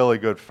a really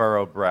good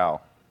furrowed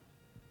brow.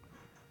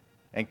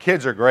 And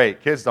kids are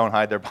great. Kids don't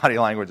hide their body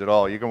language at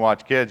all. You can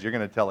watch kids. You're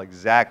going to tell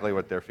exactly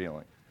what they're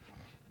feeling.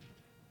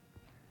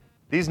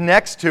 These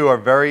next 2 are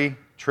very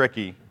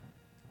tricky.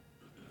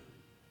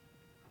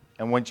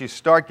 And once you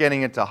start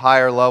getting into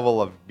higher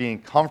level of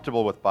being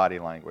comfortable with body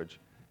language,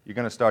 you're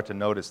going to start to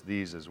notice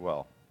these as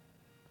well.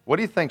 What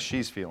do you think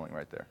she's feeling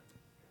right there?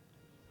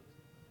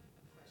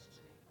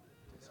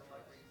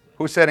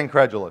 Who said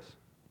incredulous?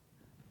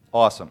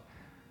 Awesome.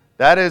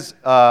 That is,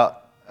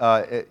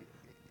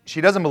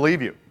 she doesn't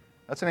believe you.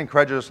 That's an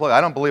incredulous look.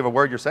 I don't believe a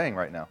word you're saying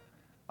right now.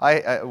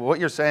 What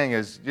you're saying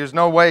is, there's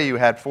no way you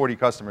had 40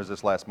 customers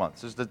this last month.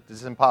 This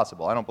is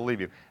impossible. I don't believe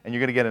you. And you're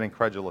going to get an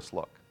incredulous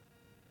look.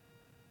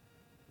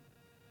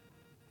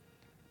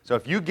 So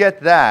if you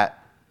get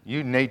that,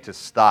 you need to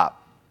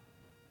stop.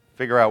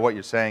 Figure out what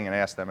you're saying and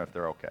ask them if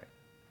they're okay.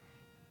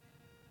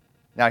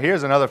 Now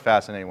here's another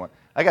fascinating one.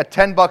 I got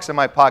 $10 in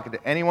my pocket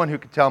to anyone who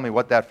can tell me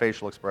what that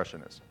facial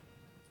expression is.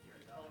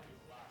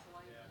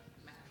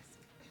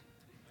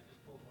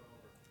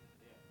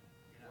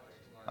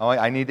 Oh,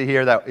 I need to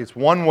hear that. It's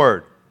one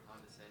word.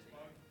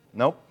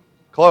 Nope.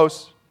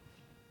 Close.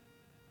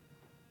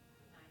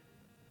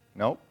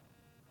 Nope.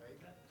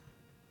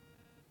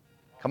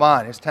 Come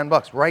on, it's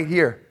 $10 right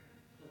here.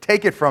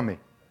 Take it from me.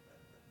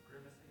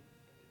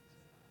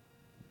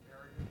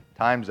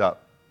 Time's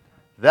up.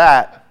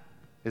 That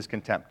is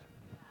contempt.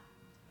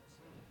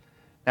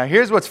 Now,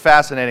 here's what's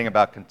fascinating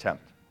about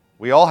contempt.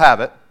 We all have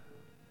it.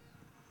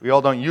 We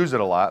all don't use it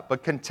a lot.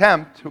 But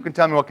contempt, who can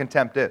tell me what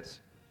contempt is?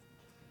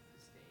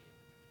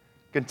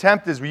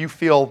 Contempt is where you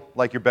feel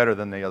like you're better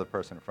than the other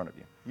person in front of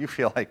you. You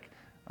feel like,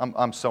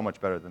 I'm so much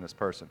better than this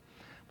person.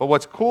 But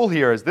what's cool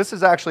here is this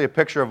is actually a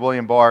picture of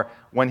William Barr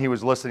when he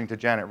was listening to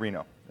Janet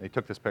Reno. He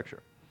took this picture.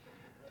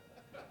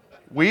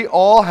 We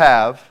all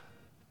have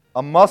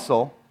a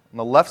muscle on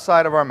the left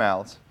side of our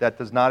mouths that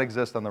does not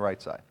exist on the right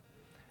side.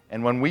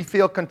 And when we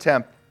feel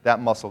contempt,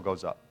 that muscle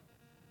goes up.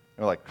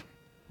 We're like,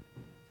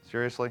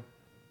 seriously?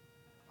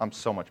 I'm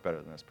so much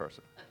better than this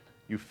person.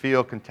 You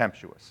feel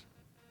contemptuous.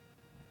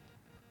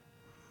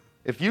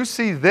 If you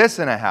see this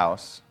in a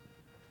house,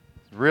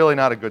 it's really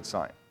not a good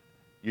sign.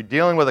 You're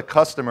dealing with a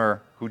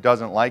customer who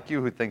doesn't like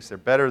you, who thinks they're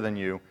better than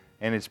you,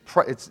 and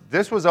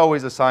this was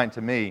always a sign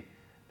to me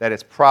that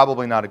it's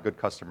probably not a good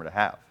customer to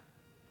have.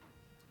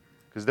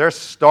 Because their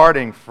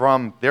starting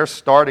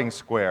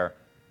square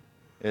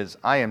is,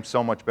 I am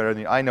so much better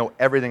than you. I know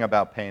everything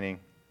about painting.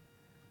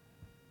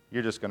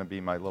 You're just going to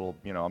be my little,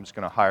 I'm just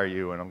going to hire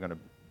you, and I'm going to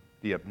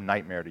be a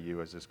nightmare to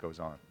you as this goes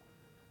on.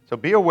 So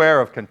be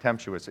aware of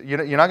contemptuous. You're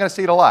not going to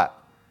see it a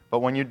lot, but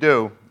when you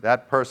do,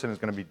 that person is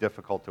going to be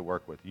difficult to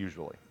work with,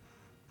 usually.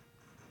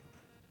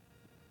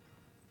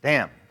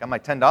 Damn, got my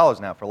 $10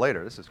 now for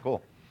later. This is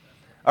cool.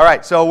 All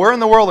right, so we're in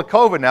the world of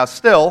COVID now.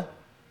 Still,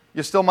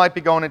 you still might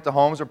be going into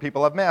homes where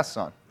people have masks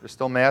on. There's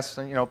still masks,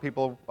 and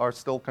people are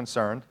still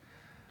concerned.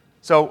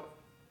 So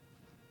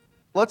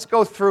let's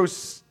go through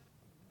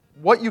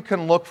what you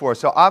can look for.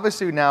 So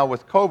obviously now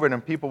with COVID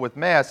and people with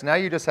masks, now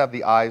you just have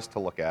the eyes to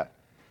look at,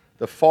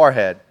 the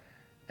forehead,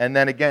 and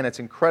then again, it's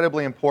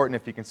incredibly important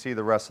if you can see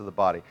the rest of the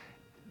body.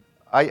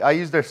 I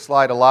used this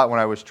slide a lot when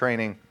I was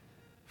training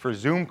for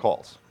Zoom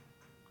calls,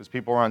 because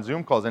people were on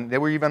Zoom calls, and they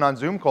were even on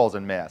Zoom calls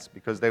in masks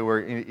because they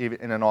were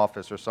in an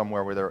office or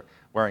somewhere where they're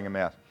wearing a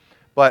mask.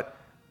 But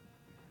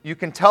you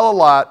can tell a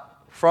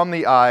lot from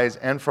the eyes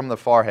and from the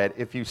forehead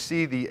if you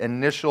see the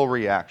initial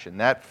reaction.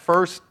 That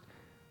first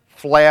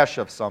flash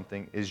of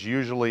something is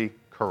usually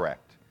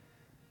correct.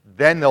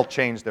 Then they'll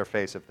change their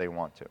face if they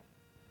want to.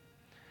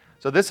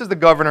 So this is the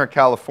governor of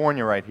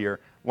California right here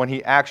when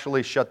he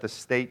actually shut the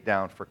state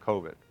down for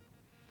COVID.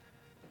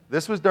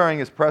 This was during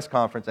his press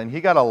conference, and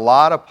he got a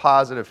lot of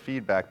positive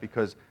feedback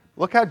because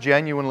look how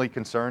genuinely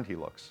concerned he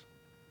looks.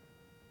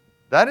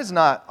 That is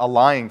not a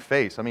lying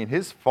face. I mean,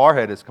 his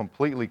forehead is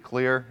completely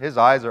clear. His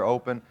eyes are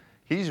open.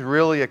 He's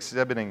really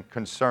exhibiting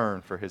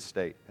concern for his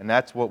state. And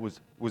that's what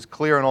was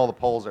clear in all the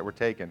polls that were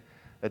taken,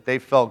 that they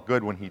felt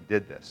good when he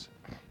did this.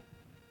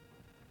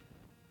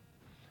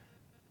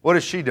 What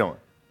is she doing?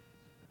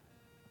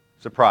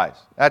 Surprise.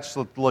 That's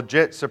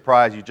legit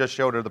surprise. You just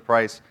showed her the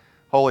price.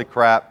 Holy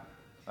crap.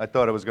 I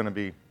thought it was going to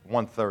be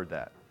 1/3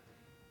 that.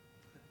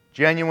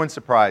 Genuine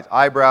surprise.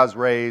 Eyebrows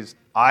raised.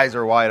 Eyes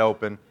are wide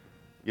open.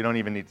 You don't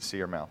even need to see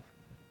her mouth.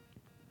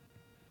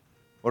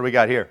 What do we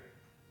got here?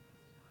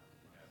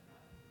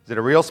 Is it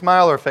a real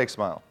smile or a fake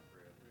smile?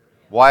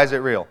 Why is it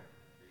real?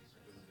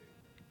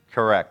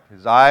 Correct.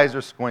 His eyes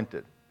are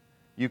squinted.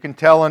 You can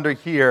tell under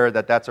here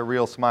that that's a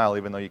real smile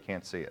even though you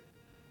can't see it.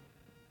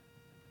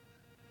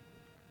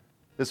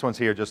 This one's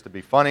here just to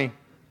be funny.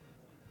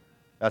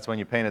 That's when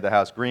you painted the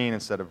house green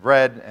instead of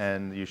red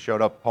and you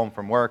showed up home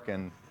from work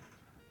and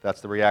that's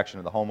the reaction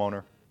of the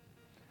homeowner.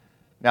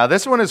 Now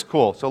this one is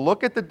cool. So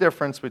look at the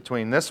difference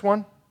between this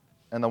one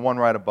and the one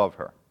right above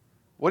her.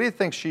 What do you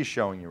think she's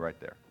showing you right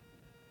there?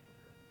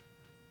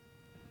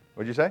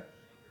 What did you say?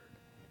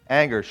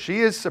 Anger.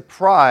 She is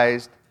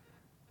surprised,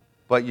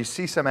 but you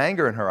see some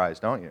anger in her eyes,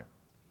 don't you?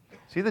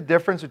 See the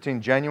difference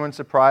between genuine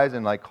surprise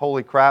and like,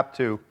 holy crap,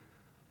 to,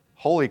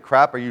 holy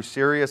crap, are you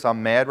serious?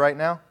 I'm mad right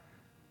now?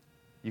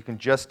 You can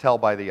just tell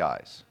by the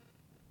eyes.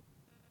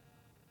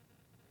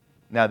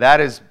 Now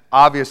that is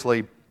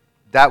obviously,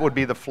 that would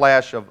be the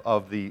flash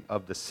of the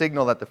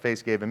signal that the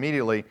face gave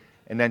immediately,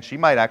 and then she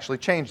might actually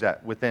change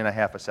that within a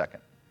half a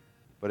second.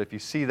 But if you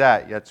see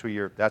that,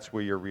 that's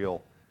where your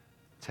real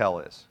tell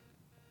is.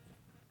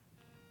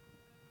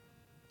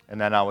 And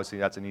then obviously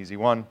that's an easy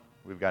one.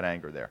 We've got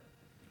anger there.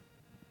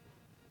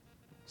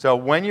 So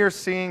when you're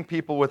seeing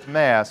people with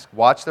masks,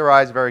 watch their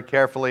eyes very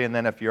carefully, and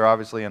then if you're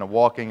obviously in a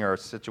walking or a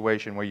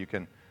situation where you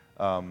can,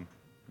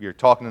 you're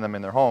talking to them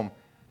in their home,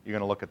 you're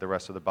going to look at the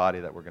rest of the body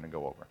that we're going to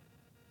go over.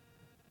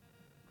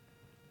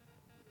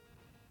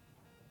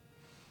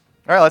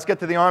 All right, let's get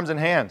to the arms and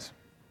hands.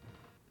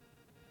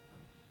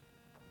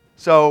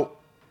 So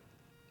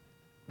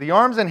the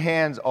arms and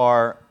hands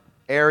are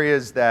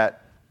areas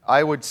that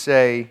I would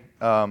say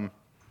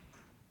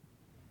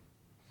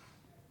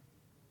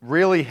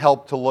really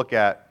help to look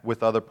at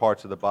with other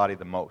parts of the body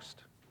the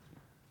most.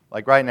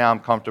 Like right now, I'm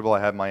comfortable.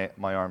 I have my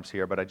arms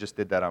here, but I just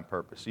did that on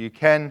purpose. So you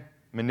can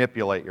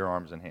manipulate your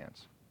arms and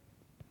hands.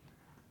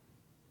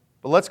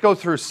 But let's go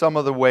through some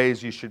of the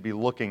ways you should be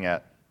looking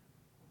at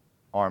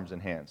arms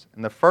and hands.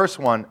 And the first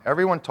one,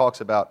 everyone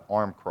talks about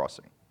arm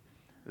crossing.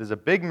 There's a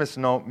big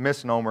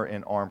misnomer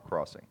in arm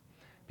crossing.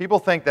 People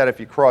think that if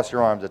you cross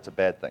your arms, it's a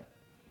bad thing.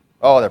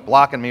 Oh, they're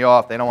blocking me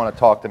off. They don't want to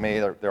talk to me.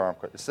 Their arm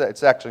crossing.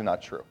 It's actually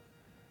not true.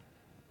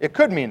 It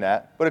could mean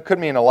that, but it could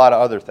mean a lot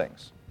of other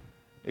things.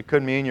 It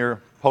could mean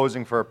you're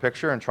posing for a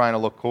picture and trying to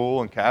look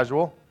cool and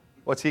casual.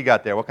 What's he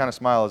got there? What kind of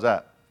smile is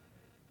that?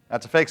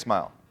 That's a fake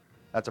smile.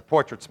 That's a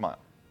portrait smile.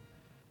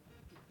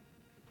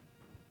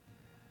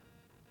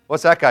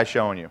 What's that guy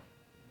showing you?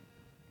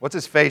 What's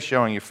his face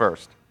showing you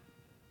first?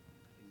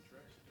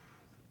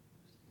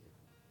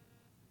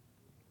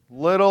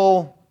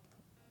 Little,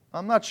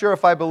 I'm not sure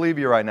if I believe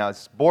you right now.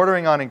 It's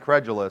bordering on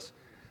incredulous.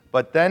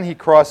 But then he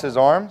crossed his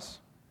arms.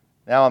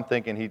 Now I'm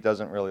thinking he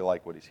doesn't really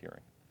like what he's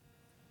hearing.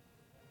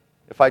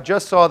 If I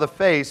just saw the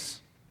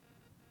face,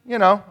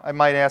 I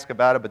might ask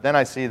about it. But then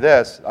I see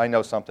this, I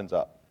know something's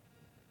up.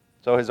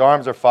 So his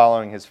arms are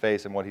following his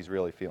face and what he's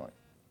really feeling.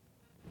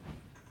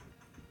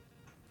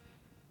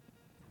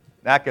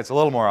 That gets a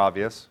little more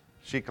obvious.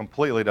 She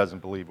completely doesn't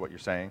believe what you're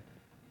saying.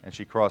 And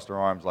she crossed her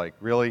arms like,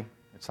 really?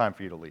 It's time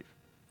for you to leave.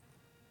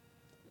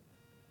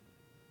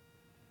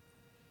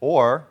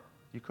 Or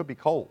you could be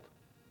cold.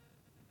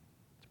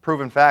 It's a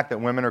proven fact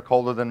that women are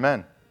colder than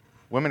men.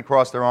 Women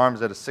cross their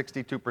arms at a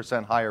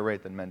 62% higher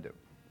rate than men do.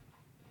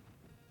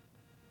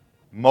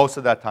 Most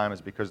of that time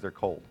is because they're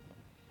cold.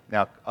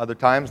 Now, other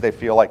times they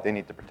feel like they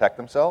need to protect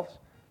themselves.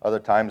 Other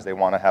times they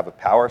want to have a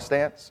power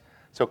stance.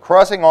 So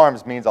crossing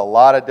arms means a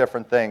lot of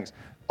different things.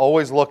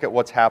 Always look at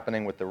what's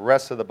happening with the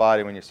rest of the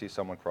body when you see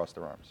someone cross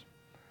their arms.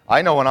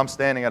 I know when I'm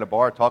standing at a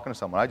bar talking to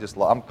someone,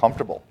 I'm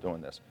comfortable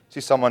doing this.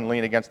 See someone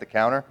lean against the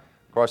counter,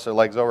 cross their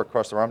legs over,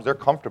 cross their arms, they're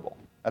comfortable.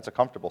 That's a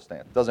comfortable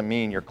stance. It doesn't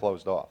mean you're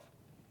closed off.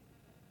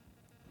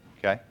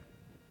 Okay?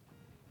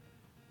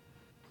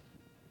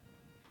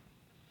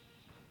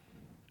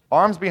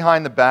 Arms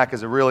behind the back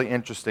is a really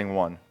interesting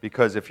one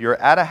because if you're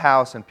at a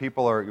house and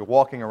you're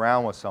walking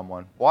around with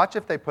someone, watch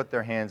if they put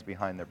their hands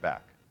behind their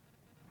back.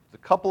 There's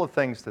a couple of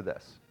things to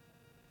this.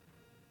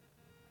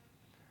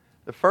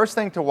 The first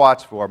thing to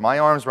watch for, my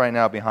arms right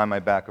now behind my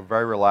back are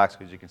very relaxed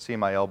because you can see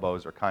my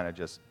elbows are kind of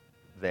just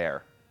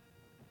there.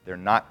 They're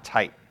not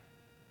tight.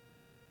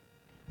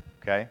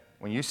 Okay?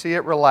 When you see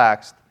it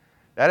relaxed,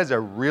 that is a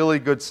really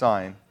good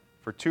sign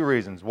for two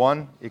reasons.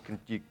 One,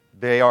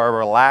 they are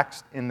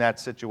relaxed in that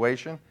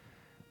situation.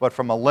 But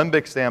from a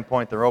limbic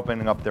standpoint, they're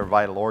opening up their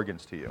vital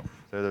organs to you.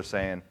 So they're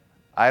saying,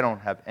 I don't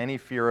have any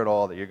fear at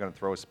all that you're going to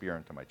throw a spear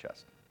into my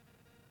chest.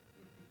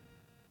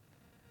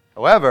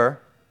 However,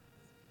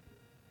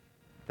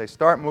 if they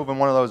start moving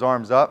one of those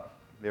arms up,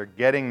 they're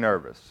getting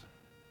nervous.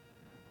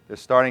 They're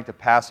starting to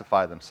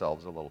pacify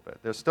themselves a little bit.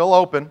 They're still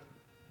open,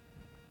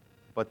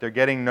 but they're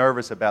getting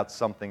nervous about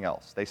something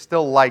else. They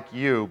still like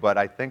you, but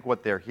I think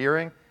what they're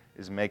hearing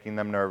is making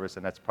them nervous,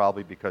 and that's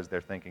probably because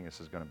they're thinking this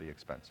is going to be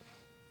expensive.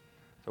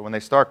 So when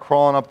they start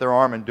crawling up their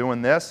arm and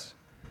doing this,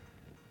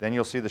 then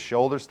you'll see the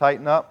shoulders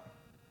tighten up.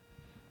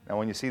 Now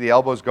when you see the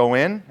elbows go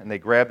in and they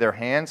grab their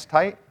hands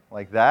tight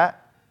like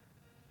that,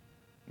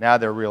 now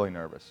they're really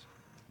nervous.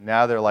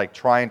 Now they're like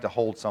trying to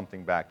hold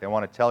something back. They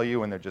want to tell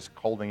you and they're just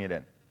holding it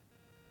in.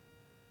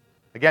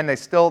 Again,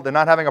 they're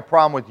not having a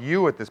problem with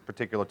you at this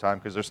particular time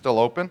because they're still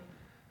open,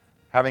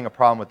 having a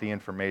problem with the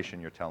information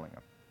you're telling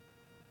them.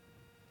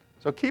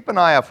 So keep an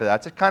eye out for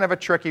that. It's kind of a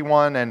tricky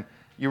one, and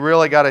you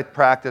really got to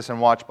practice and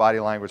watch body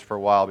language for a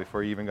while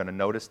before you're even going to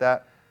notice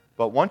that.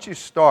 But once you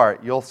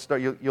start,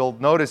 you'll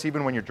notice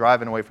even when you're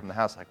driving away from the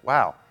house, like,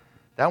 wow,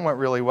 that went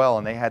really well,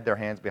 and they had their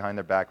hands behind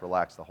their back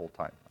relaxed the whole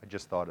time. I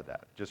just thought of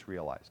that, just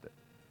realized it.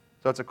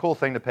 So it's a cool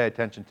thing to pay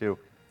attention to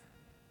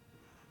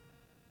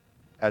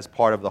as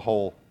part of the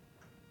whole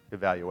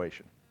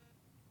evaluation.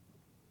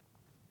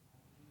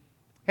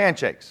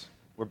 Handshakes.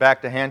 We're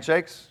back to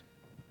handshakes.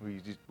 We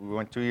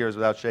went 2 years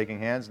without shaking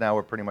hands. Now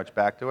we're pretty much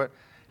back to it.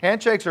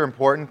 Handshakes are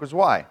important because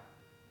why?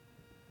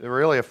 They're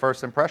really a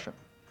first impression.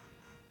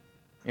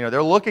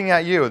 They're looking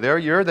at you.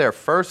 You're their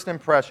first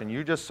impression.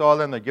 You just saw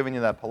them. They're giving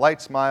you that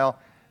polite smile,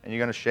 and you're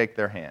going to shake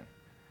their hand.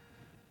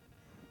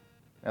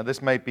 Now,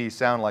 this might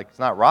sound like it's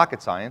not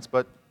rocket science,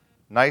 but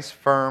nice,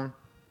 firm,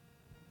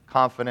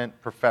 confident,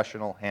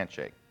 professional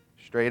handshake.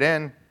 Straight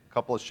in, a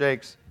couple of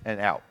shakes, and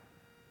out.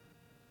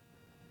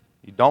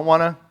 You don't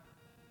want to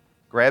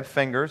grab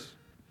fingers.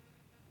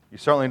 You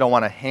certainly don't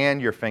want to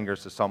hand your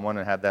fingers to someone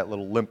and have that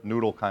little limp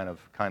noodle kind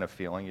of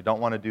feeling. You don't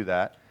want to do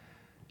that.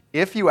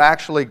 If you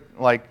actually,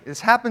 this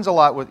happens a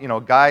lot with,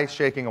 a guy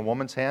shaking a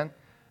woman's hand.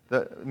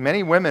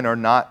 Many women are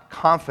not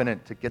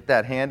confident to get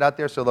that hand out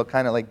there, so they'll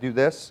kind of do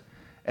this,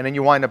 and then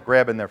you wind up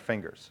grabbing their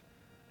fingers.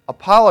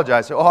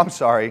 Apologize. Say, oh, I'm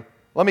sorry.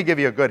 Let me give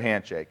you a good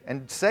handshake.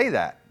 And say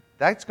that.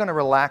 That's going to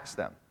relax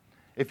them.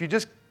 If you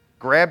just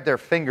grab their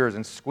fingers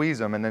and squeeze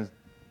them and then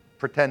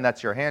pretend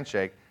that's your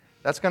handshake,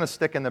 that's going to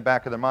stick in the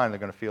back of their mind. They're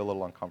going to feel a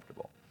little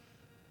uncomfortable.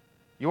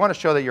 You want to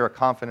show that you're a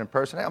confident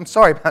person. Hey, I'm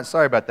sorry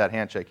about that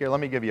handshake. Here, let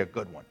me give you a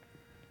good one.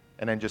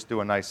 And then just do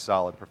a nice,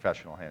 solid,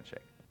 professional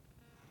handshake.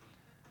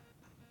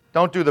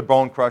 Don't do the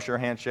bone crusher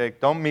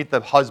handshake. Don't meet the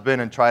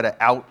husband and try to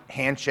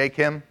out-handshake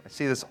him. I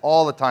see this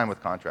all the time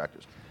with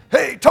contractors.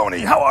 Hey,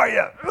 Tony, how are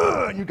you?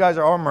 And you guys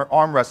are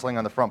arm wrestling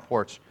on the front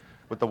porch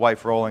with the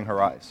wife rolling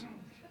her eyes.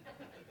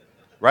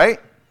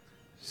 Right?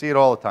 See it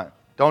all the time.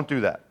 Don't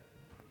do that.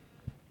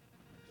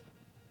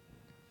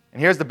 And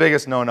here's the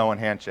biggest no-no in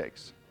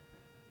handshakes.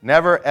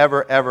 Never,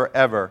 ever, ever,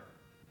 ever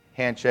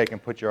handshake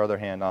and put your other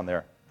hand on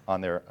their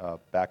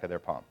back of their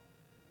palm.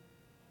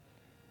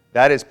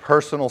 That is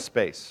personal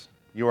space.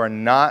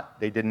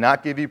 They did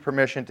not give you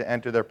permission to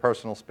enter their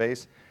personal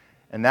space,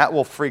 and that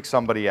will freak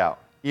somebody out.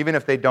 Even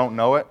if they don't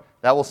know it,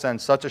 that will send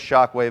such a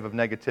shockwave of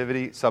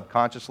negativity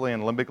subconsciously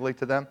and limbically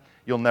to them,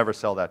 you'll never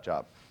sell that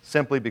job,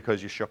 simply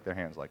because you shook their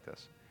hands like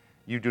this.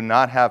 You do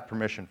not have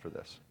permission for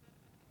this,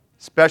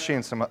 especially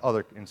in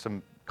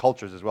some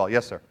cultures as well.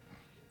 Yes, sir?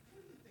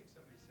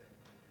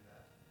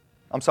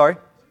 I'm sorry?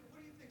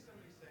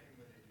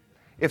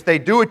 If they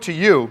do it to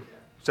you,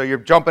 so you're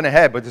jumping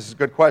ahead, but this is a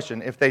good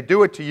question. If they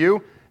do it to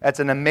you, that's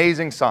an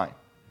amazing sign.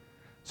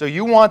 So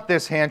you want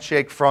this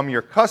handshake from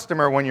your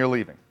customer when you're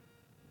leaving.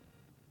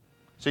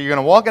 So you're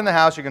going to walk in the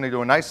house, you're going to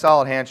do a nice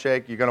solid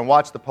handshake, you're going to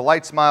watch the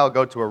polite smile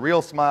go to a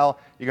real smile,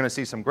 you're going to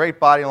see some great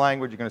body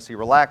language, you're going to see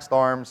relaxed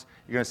arms,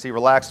 you're going to see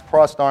relaxed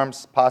crossed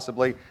arms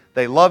possibly.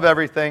 They love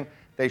everything.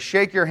 They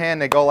shake your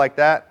hand, they go like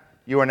that,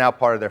 you are now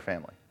part of their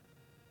family.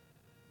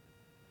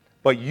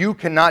 But you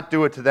cannot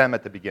do it to them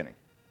at the beginning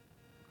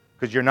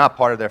because you're not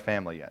part of their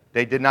family yet.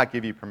 They did not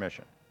give you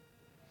permission.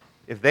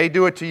 If they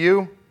do it to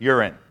you,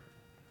 you're in.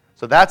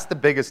 So that's the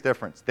biggest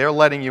difference. They're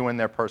letting you in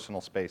their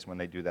personal space when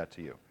they do that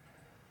to you.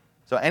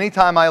 So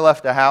anytime I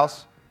left a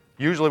house,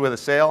 usually with a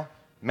sale,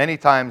 many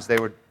times they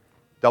would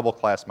double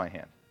clasp my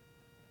hand.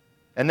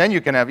 And then you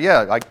can have, you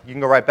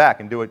can go right back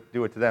and do it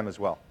to them as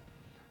well.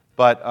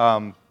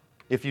 But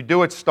if you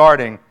do it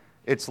starting,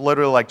 it's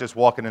literally like just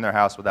walking in their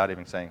house without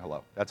even saying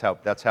hello.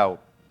 That's how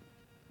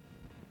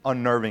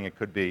unnerving it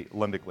could be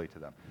limbically to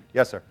them.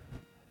 Yes, sir?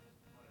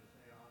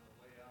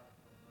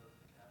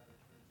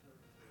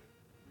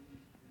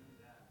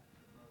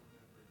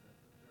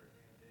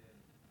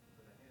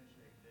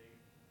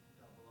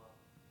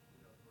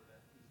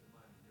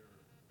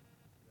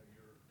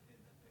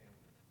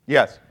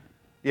 Yes.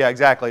 Yeah,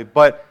 exactly.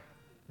 But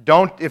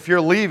if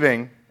you're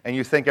leaving and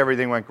you think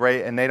everything went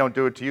great and they don't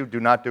do it to you, do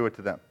not do it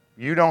to them.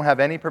 You don't have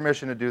any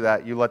permission to do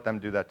that. You let them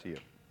do that to you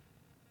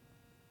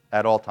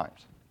at all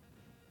times.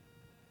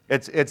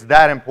 It's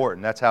that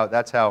important. That's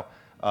how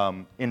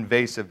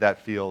invasive that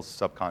feels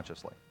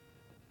subconsciously.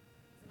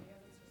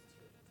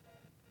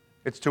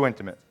 It's too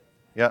intimate.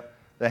 Yeah.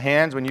 The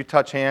hands, when you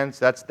touch hands,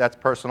 that's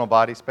personal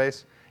body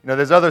space. You know,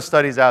 there's other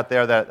studies out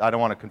there that, I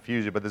don't want to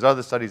confuse you, but there's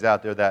other studies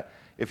out there that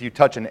if you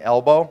touch an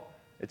elbow,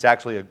 it's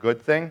actually a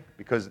good thing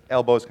because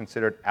elbow is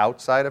considered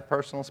outside of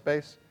personal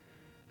space.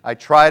 I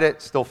tried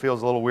it, still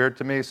feels a little weird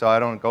to me, so I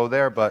don't go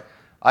there, but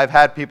I've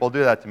had people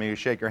do that to me. You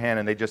shake your hand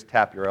and they just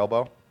tap your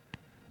elbow.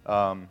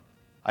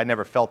 I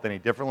never felt any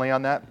differently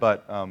on that,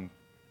 but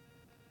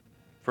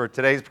for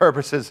today's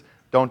purposes,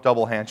 don't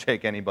double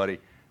handshake anybody,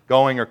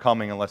 going or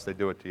coming, unless they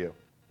do it to you.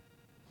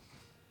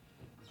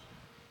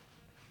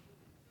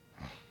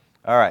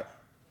 All right.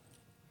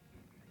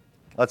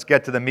 Let's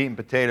get to the meat and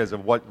potatoes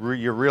of what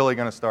you're really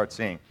going to start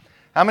seeing.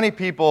 How many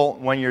people,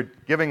 when you're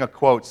giving a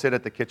quote, sit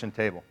at the kitchen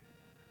table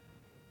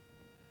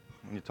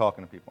when you're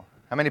talking to people?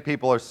 How many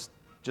people are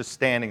just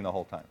standing the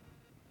whole time?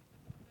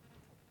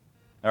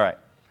 All right.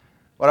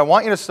 What I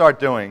want you to start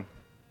doing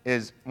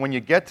is when you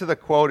get to the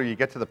quote or you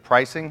get to the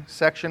pricing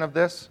section of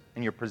this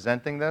and you're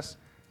presenting this,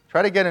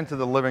 try to get into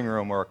the living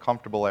room or a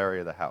comfortable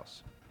area of the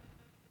house.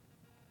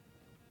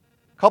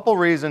 A couple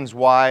reasons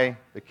why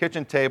the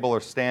kitchen table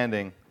or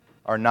standing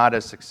are not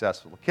as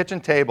successful. The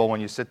kitchen table,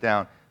 when you sit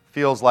down,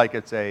 feels like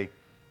it's you're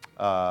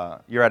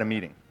at a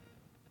meeting.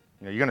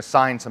 You know, you're going to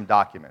sign some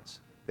documents.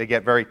 They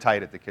get very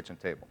tight at the kitchen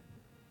table.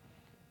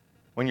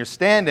 When you're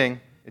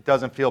standing, it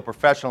doesn't feel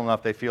professional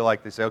enough. They feel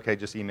like they say, okay,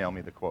 just email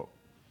me the quote.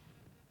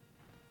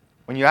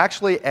 When you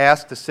actually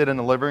ask to sit in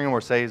the living room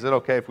or say, is it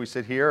okay if we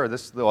sit here? Or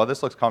this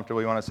looks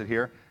comfortable, you want to sit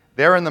here?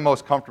 They're in the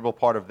most comfortable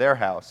part of their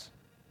house.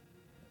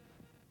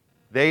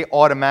 They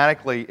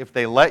automatically, if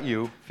they let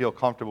you, feel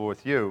comfortable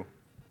with you.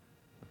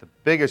 But the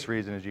biggest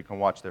reason is you can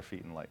watch their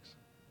feet and legs.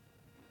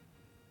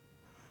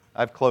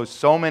 I've closed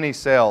so many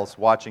sales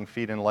watching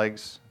feet and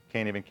legs,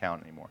 can't even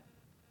count anymore.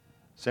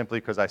 Simply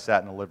because I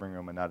sat in the living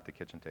room and not at the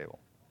kitchen table.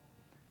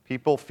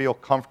 People feel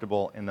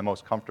comfortable in the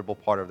most comfortable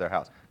part of their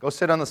house. Go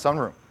sit on the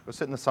sunroom. Go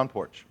sit in the sun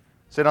porch.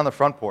 Sit on the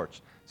front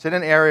porch. Sit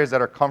in areas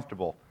that are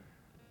comfortable.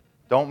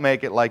 Don't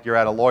make it like you're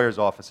at a lawyer's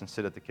office and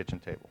sit at the kitchen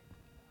table.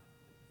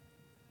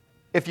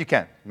 If you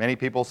can. Many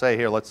people say,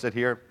 here, let's sit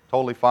here.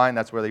 Totally fine.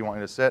 That's where they want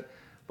you to sit.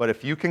 But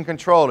if you can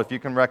control it, if you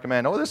can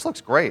recommend, oh, this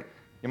looks great.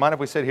 You mind if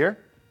we sit here?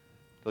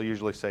 They'll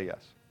usually say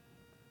yes.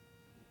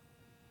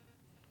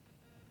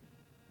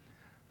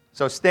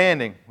 So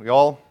standing.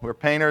 We're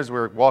painters.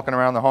 We're walking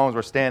around the homes.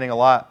 We're standing a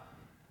lot.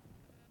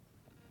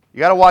 You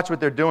got to watch what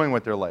they're doing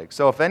with their legs.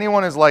 So if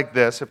anyone is like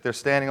this, if they're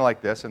standing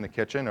like this in the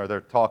kitchen, or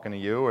they're talking to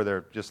you, or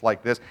they're just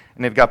like this,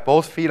 and they've got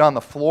both feet on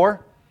the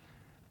floor,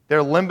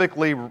 they're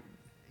limbically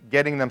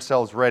getting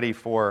themselves ready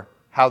for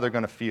how they're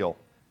going to feel.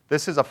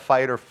 This is a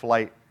fight or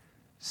flight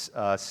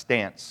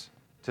stance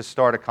to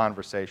start a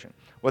conversation.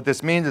 What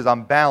this means is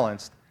I'm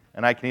balanced,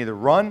 and I can either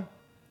run,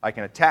 I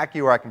can attack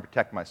you, or I can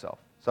protect myself,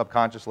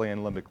 subconsciously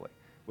and limbically,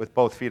 with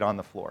both feet on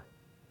the floor.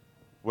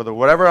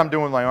 Whatever I'm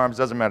doing with my arms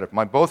doesn't matter. If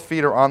my both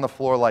feet are on the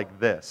floor like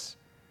this,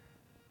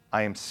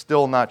 I am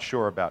still not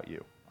sure about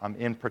you. I'm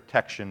in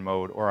protection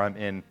mode, or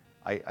I'm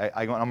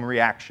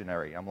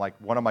reactionary. I'm like,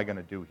 what am I going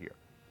to do here?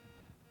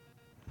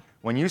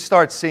 When you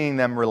start seeing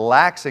them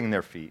relaxing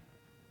their feet,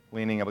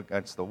 leaning up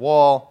against the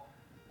wall,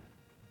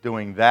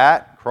 doing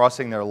that,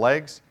 crossing their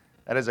legs,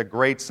 that is a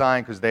great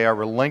sign because they are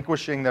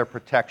relinquishing their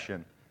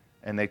protection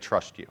and they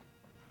trust you.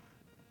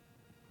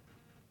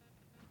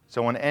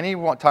 So when any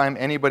time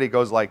anybody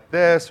goes like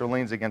this or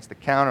leans against the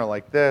counter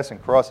like this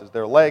and crosses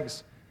their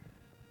legs,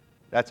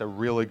 that's a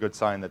really good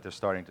sign that they're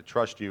starting to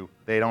trust you.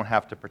 They don't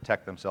have to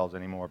protect themselves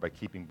anymore by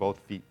keeping both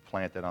feet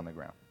planted on the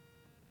ground.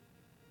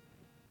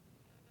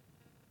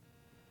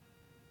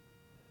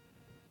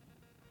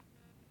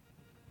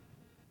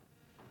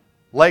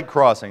 Leg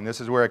crossing. This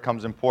is where it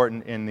comes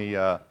important in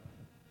the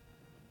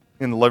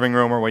living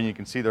room or when you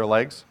can see their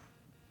legs.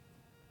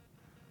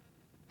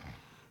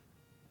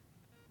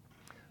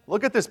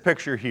 Look at this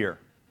picture here.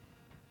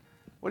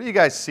 What do you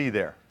guys see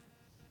there?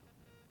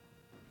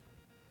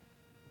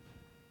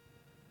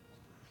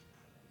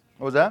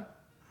 What was that?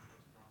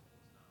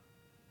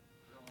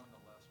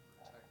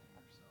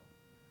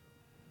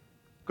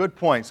 Good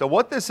point. So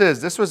what this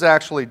was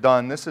actually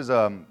done, this is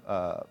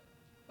a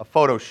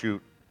photo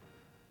shoot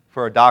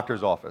for a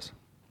doctor's office.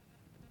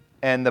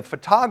 And the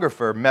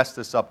photographer messed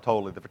this up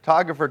totally. The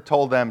photographer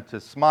told them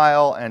to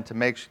smile and to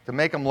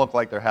make them look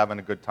like they're having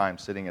a good time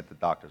sitting at the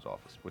doctor's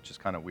office, which is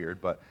kind of weird.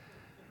 But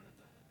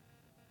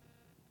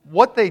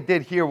what they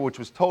did here, which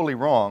was totally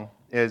wrong,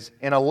 is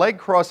in a leg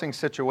crossing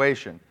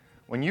situation,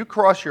 when you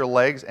cross your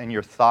legs and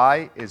your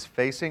thigh is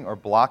facing or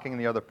blocking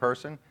the other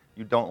person,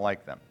 you don't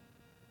like them.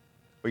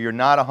 Or you're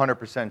not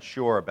 100%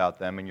 sure about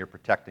them and you're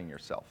protecting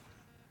yourself.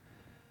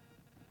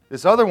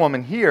 This other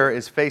woman here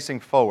is facing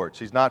forward.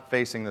 She's not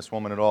facing this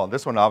woman at all.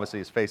 This one obviously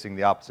is facing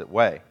the opposite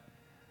way.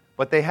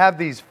 But they have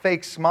these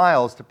fake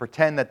smiles to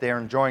pretend that they're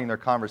enjoying their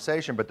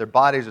conversation, but their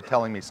bodies are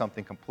telling me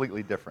something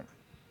completely different.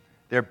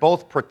 They're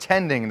both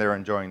pretending they're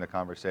enjoying the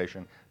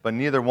conversation, but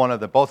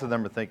both of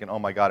them are thinking, oh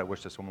my God, I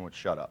wish this woman would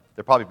shut up.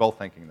 They're probably both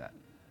thinking that.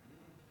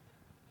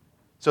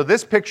 So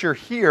this picture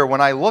here, when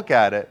I look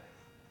at it,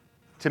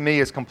 to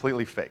me is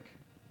completely fake.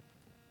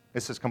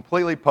 This is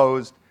completely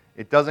posed.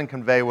 It doesn't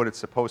convey what it's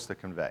supposed to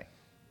convey,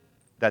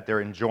 that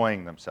they're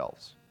enjoying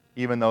themselves,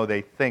 even though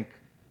they think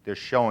they're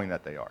showing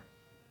that they are.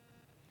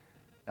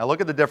 Now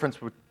look at the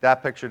difference with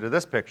that picture to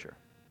this picture.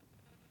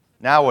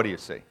 Now what do you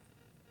see?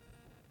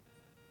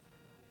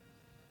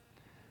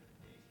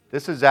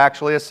 This is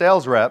actually a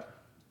sales rep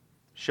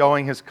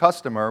showing his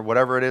customer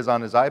whatever it is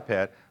on his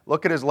iPad.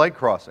 Look at his leg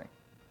crossing.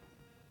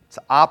 It's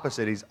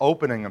opposite. He's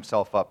opening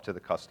himself up to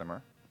the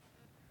customer.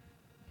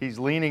 He's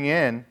leaning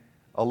in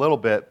a little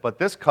bit, but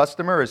this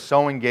customer is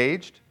so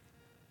engaged,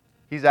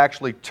 he's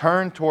actually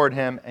turned toward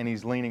him and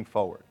he's leaning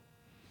forward,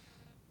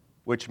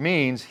 which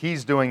means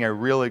he's doing a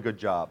really good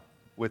job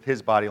with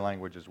his body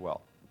language as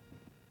well.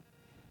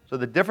 So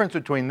the difference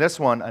between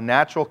this one, a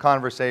natural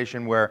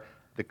conversation where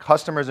the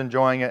customer's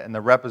enjoying it and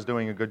the rep is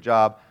doing a good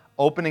job,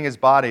 opening his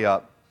body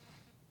up,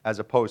 as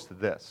opposed to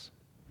this.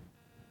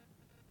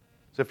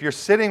 So if you're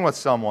sitting with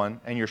someone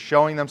and you're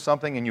showing them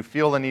something and you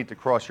feel the need to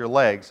cross your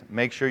legs,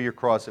 make sure you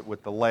cross it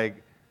with the leg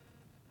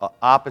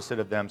opposite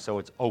of them so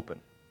it's open.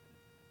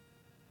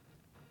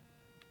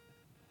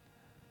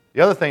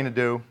 The other thing to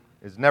do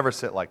is never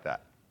sit like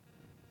that.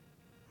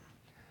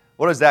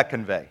 What does that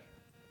convey?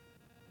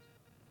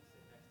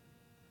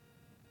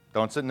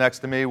 Don't sit next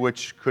to me,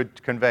 which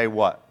could convey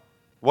what?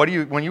 When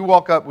you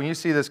walk up, when you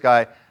see this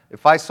guy,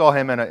 if I saw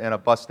him in a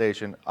bus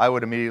station, I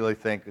would immediately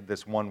think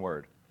this one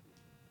word.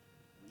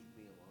 Leave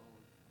me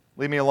alone.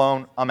 Leave me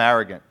alone. I'm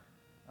arrogant.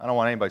 I don't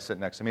want anybody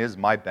sitting next to me. This is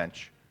my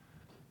bench.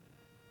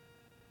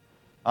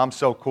 I'm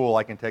so cool,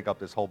 I can take up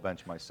this whole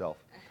bench myself.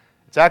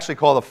 It's actually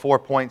called a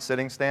 4-point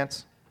sitting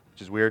stance,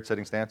 which is weird,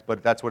 sitting stance,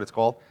 but that's what it's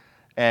called.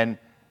 And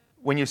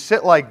when you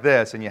sit like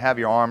this and you have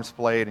your arms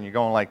splayed and you're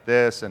going like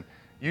this, and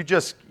you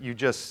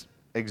just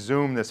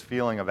exhume this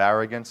feeling of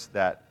arrogance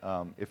that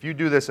if you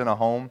do this in a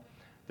home,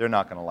 they're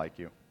not going to like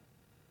you.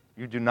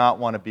 You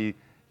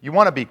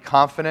want to be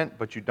confident,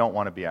 but you don't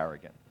want to be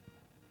arrogant.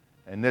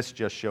 And this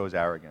just shows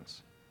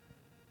arrogance.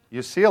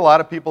 You see a lot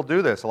of people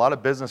do this. A lot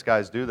of business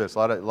guys do this.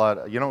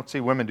 You don't see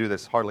women do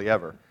this hardly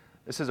ever.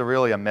 This is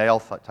really a male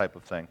type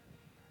of thing.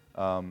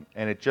 And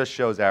it just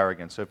shows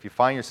arrogance. So if you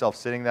find yourself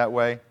sitting that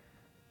way,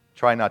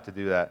 try not to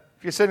do that.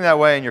 If you're sitting that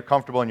way and you're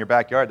comfortable in your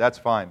backyard, that's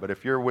fine. But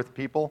if you're with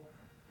people,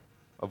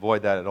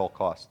 avoid that at all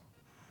costs.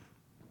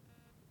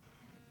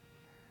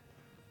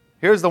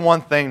 Here's the one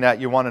thing that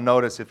you want to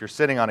notice if you're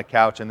sitting on a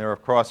couch and they're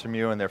across from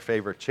you in their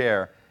favorite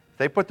chair. If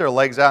they put their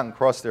legs out and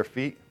cross their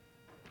feet,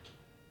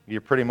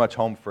 you're pretty much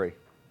home free.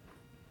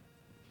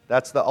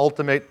 That's the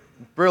ultimate,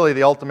 really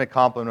the ultimate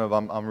compliment of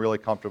I'm really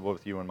comfortable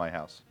with you in my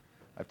house.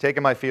 I've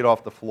taken my feet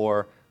off the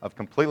floor. I've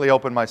completely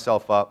opened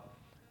myself up.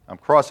 I'm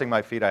crossing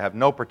my feet. I have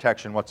no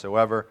protection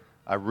whatsoever.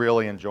 I'm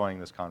really enjoying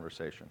this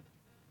conversation.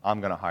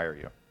 I'm going to hire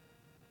you.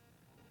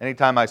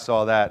 Anytime I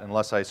saw that,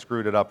 unless I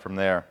screwed it up from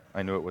there,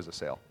 I knew it was a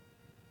sale.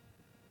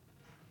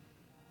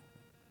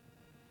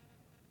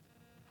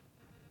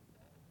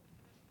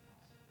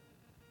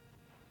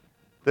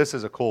 This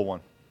is a cool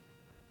one.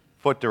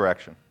 Foot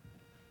direction.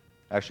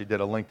 I actually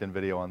did a LinkedIn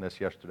video on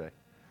this yesterday.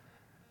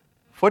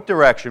 Foot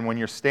direction when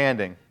you're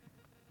standing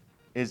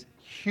is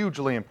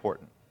hugely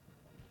important.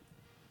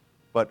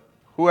 But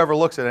whoever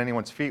looks at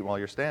anyone's feet while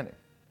you're standing?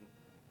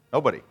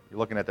 Nobody. You're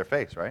looking at their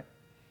face, right?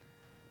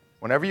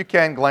 Whenever you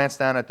can, glance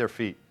down at their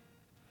feet.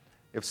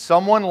 If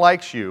someone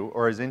likes you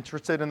or is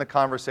interested in the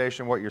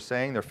conversation, what you're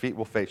saying, their feet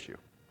will face you.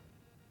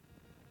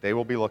 They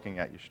will be looking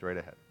at you straight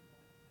ahead.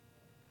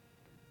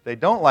 If they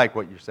don't like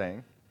what you're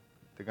saying,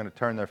 they're going to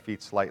turn their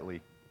feet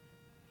slightly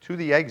to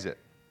the exit.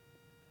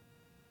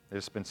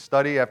 There's been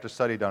study after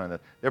study done on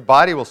that. Their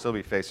body will still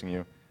be facing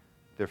you.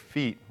 Their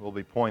feet will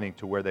be pointing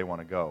to where they want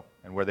to go.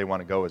 And where they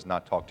want to go is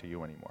not talk to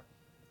you anymore.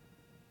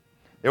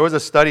 There was a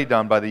study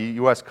done by the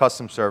U.S.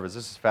 Customs Service.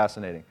 This is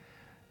fascinating.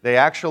 They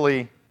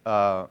actually,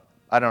 I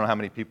don't know how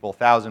many people,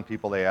 1,000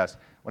 people they asked.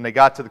 When they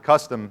got to the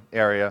custom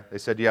area, they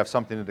said, do you have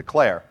something to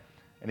declare?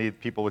 And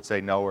people would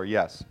say no or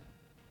yes.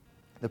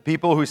 The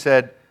people who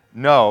said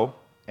no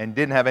and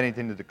didn't have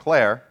anything to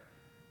declare,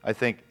 I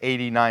think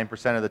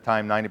 89% of the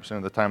time, 90%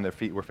 of the time, their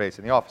feet were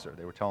facing the officer.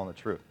 They were telling the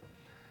truth.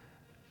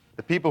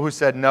 The people who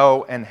said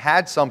no and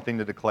had something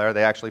to declare,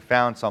 they actually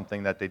found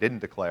something that they didn't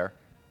declare,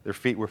 their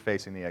feet were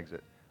facing the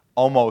exit.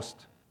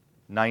 Almost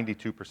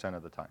 92%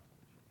 of the time.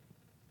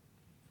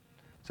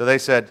 So they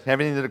said, have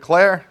anything to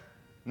declare?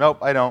 Nope,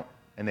 I don't.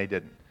 And they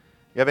didn't.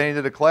 You have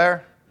anything to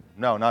declare?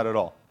 No, not at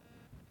all.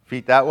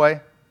 Feet that way?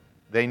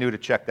 They knew to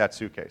check that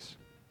suitcase.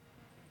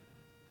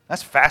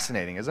 That's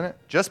fascinating, isn't it?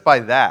 Just by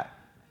that.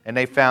 And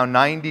they found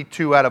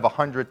 92 out of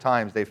 100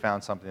 times they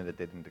found something that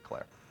they didn't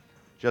declare.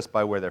 Just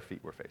by where their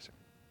feet were facing.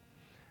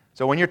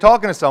 So when you're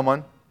talking to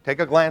someone, take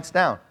a glance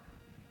down.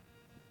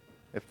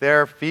 If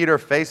their feet are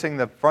facing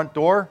the front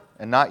door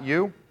and not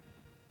you,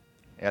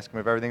 ask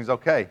them if everything's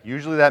okay.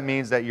 Usually that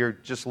means that you're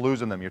just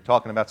losing them. You're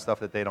talking about stuff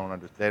that they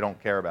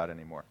don't care about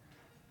anymore.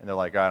 And they're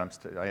like, all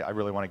right, I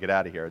really want to get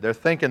out of here. They're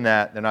thinking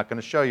that. They're not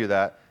going to show you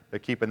that. They're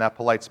keeping that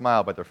polite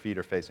smile, but their feet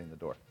are facing the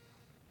door.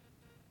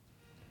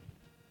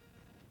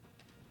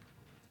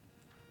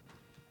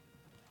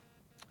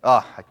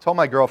 I told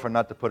my girlfriend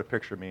not to put a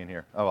picture of me in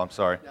here. Oh, I'm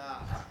sorry.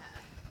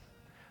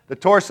 The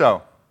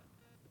torso.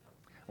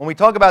 When we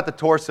talk about the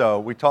torso,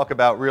 we talk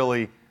about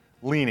really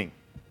leaning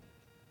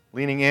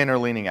in or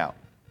leaning out.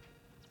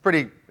 It's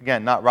pretty,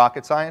 again, not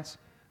rocket science.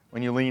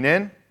 When you lean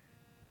in,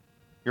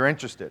 you're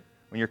interested.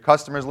 When your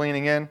customer's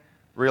leaning in,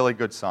 really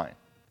good sign.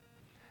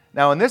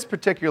 Now, in this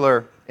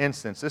particular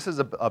instance, this is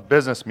a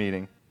business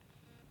meeting.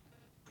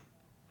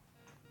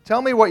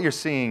 Tell me what you're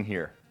seeing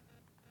here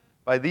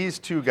by these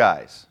two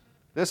guys.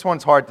 This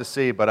one's hard to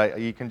see, but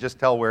you can just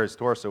tell where his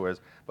torso is.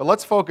 But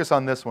let's focus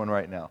on this one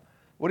right now.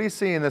 What do you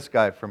see in this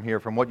guy from here,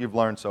 from what you've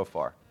learned so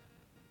far?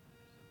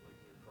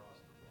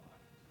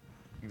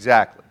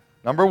 Exactly.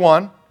 Number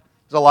one,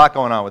 there's a lot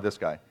going on with this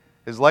guy.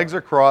 His legs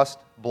are crossed,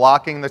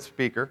 blocking the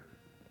speaker.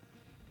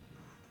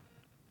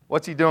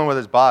 What's he doing with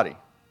his body?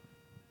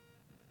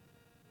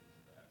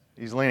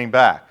 He's leaning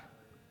back.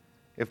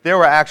 If there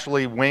were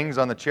actually wings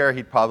on the chair,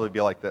 he'd probably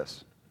be like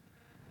this.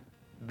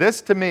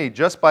 This, to me,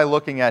 just by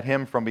looking at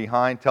him from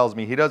behind, tells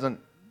me he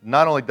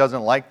not only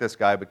doesn't like this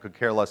guy, but could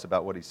care less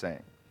about what he's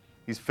saying.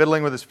 He's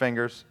fiddling with his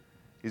fingers.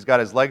 He's got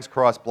his legs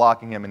crossed,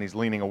 blocking him, and he's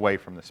leaning away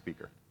from the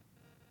speaker.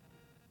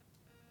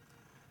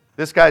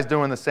 This guy's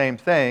doing the same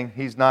thing.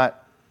 He's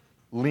not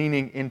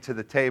leaning into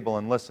the table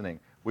and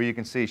listening. Where you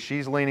can see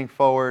she's leaning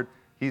forward,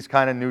 he's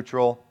kind of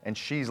neutral, and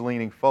she's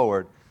leaning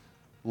forward,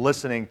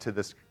 listening to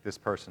this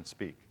person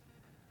speak.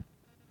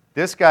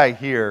 This guy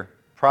here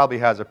probably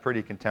has a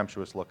pretty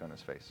contemptuous look on his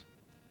face.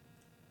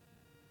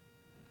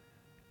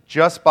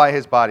 Just by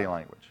his body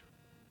language.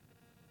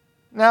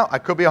 Now, I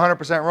could be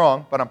 100%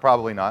 wrong, but I'm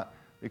probably not,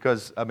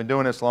 because I've been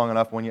doing this long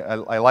enough.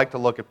 I like to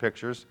look at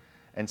pictures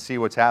and see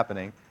what's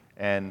happening,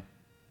 and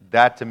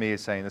that to me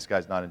is saying this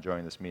guy's not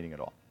enjoying this meeting at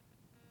all.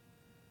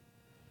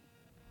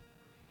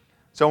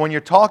 So when you're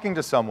talking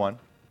to someone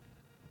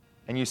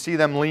and you see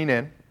them lean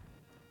in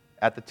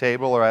at the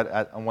table or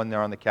when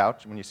they're on the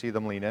couch, when you see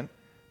them lean in,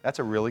 that's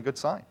a really good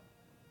sign.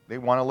 They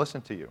want to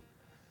listen to you.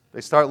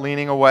 They start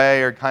leaning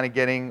away or kind of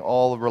getting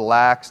all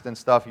relaxed and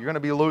stuff, you're going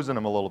to be losing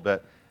them a little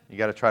bit. You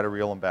got to try to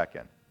reel them back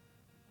in.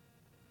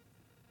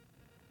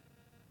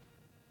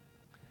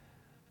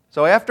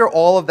 So after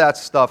all of that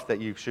stuff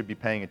that you should be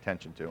paying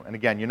attention to, and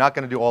again, you're not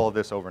going to do all of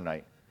this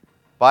overnight.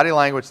 Body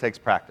language takes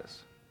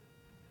practice.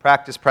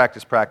 Practice,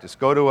 practice, practice.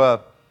 Go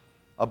to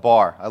a a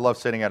bar. I love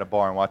sitting at a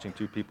bar and watching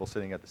two people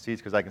sitting at the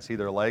seats because I can see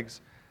their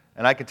legs.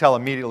 And I can tell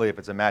immediately if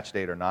it's a match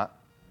date or not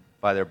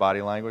by their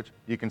body language.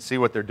 You can see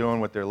what they're doing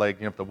with their leg.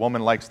 You know, if the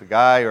woman likes the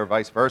guy or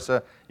vice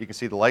versa, you can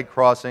see the leg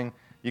crossing.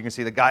 You can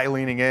see the guy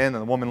leaning in and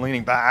the woman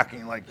leaning back.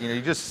 And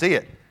you just see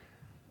it.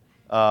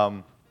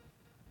 I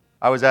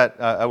was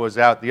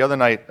out the other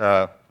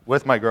night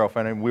with my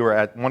girlfriend, and we were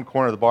at one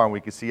corner of the bar, and we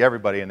could see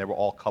everybody, and they were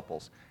all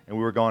couples. And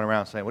we were going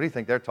around saying, what do you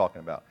think they're talking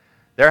about?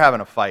 They're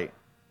having a fight.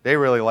 They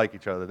really like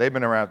each other. They've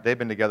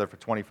been together for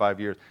 25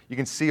 years. You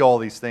can see all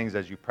these things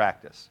as you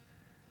practice.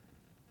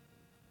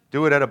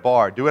 Do it at a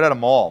bar. Do it at a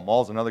mall.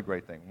 Mall's another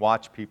great thing.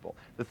 Watch people.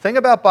 The thing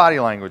about body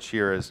language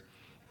here is,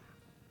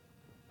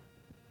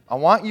 I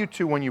want you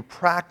to, when you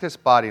practice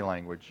body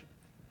language,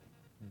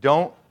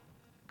 don't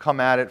come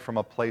at it from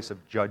a place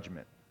of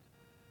judgment.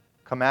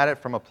 Come at it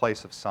from a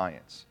place of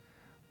science.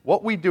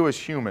 What we do as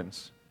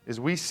humans is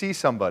we see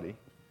somebody,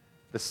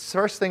 the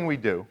first thing we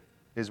do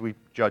is we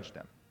judge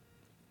them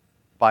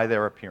by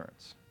their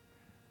appearance.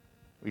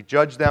 We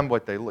judge them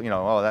what they,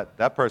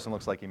 that person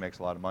looks like he makes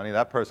a lot of money,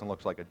 that person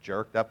looks like a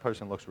jerk, that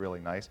person looks really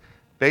nice,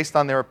 based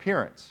on their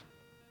appearance.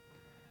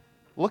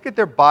 Look at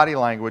their body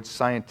language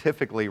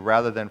scientifically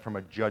rather than from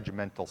a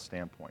judgmental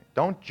standpoint.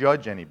 Don't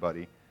judge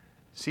anybody.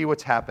 See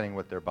what's happening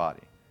with their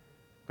body.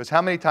 Because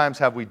how many times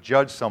have we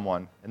judged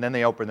someone and then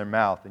they open their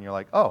mouth and you're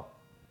like, oh,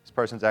 this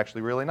person's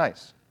actually really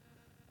nice.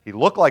 He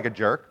looked like a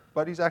jerk,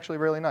 but he's actually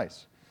really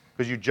nice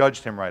because you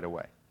judged him right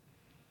away.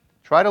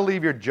 Try to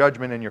leave your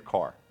judgment in your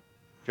car.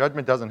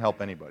 Judgment doesn't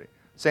help anybody.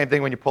 Same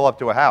thing when you pull up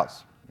to a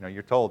house.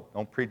 You're told,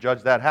 don't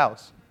prejudge that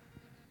house.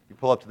 You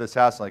pull up to this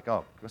house like,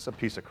 oh, that's a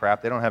piece of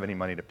crap. They don't have any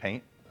money to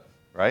paint,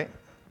 right?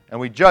 And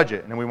we judge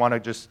it, and then we want to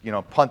just,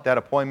 punt that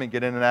appointment,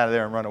 get in and out of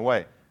there, and run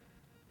away.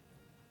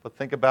 But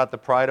think about the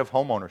pride of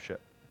home ownership.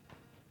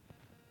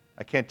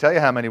 I can't tell you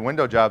how many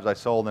window jobs I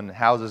sold in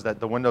houses that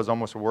the windows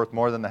almost were worth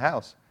more than the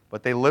house.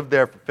 But they lived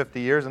there for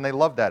 50 years, and they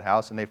loved that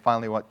house, and they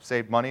finally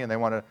saved money, and they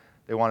wanted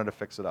to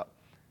fix it up.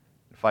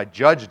 If I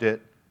judged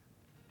it,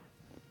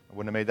 I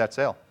wouldn't have made that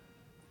sale.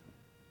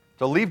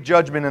 So leave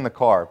judgment in the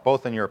car,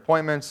 both in your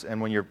appointments and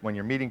when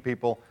you're meeting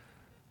people.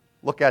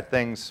 Look at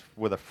things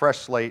with a fresh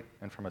slate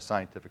and from a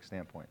scientific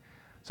standpoint.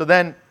 So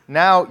then,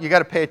 now you got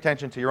to pay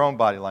attention to your own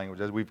body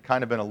language, as we've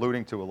kind of been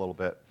alluding to a little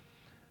bit.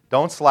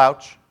 Don't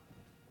slouch.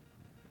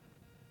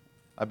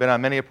 I've been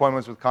on many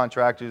appointments with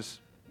contractors.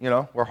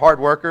 We're hard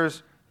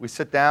workers. We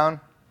sit down.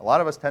 A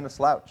lot of us tend to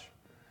slouch.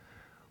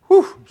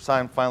 Whew,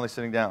 I'm finally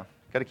sitting down.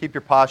 Got to keep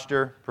your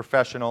posture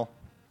professional.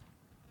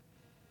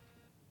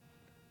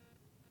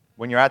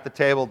 When you're at the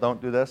table, don't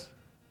do this.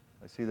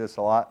 I see this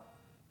a lot.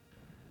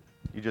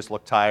 You just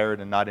look tired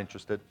and not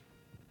interested.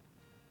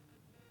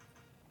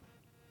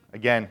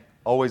 Again,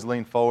 always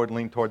lean forward,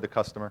 lean toward the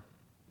customer.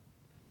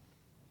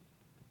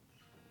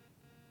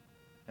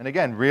 And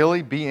again,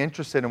 really be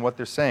interested in what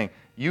they're saying.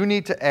 You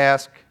need to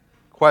ask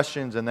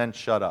questions and then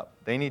shut up.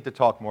 They need to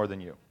talk more than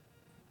you.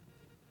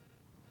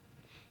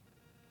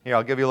 Here,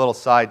 I'll give you a little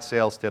side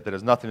sales tip that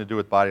has nothing to do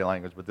with body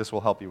language, but this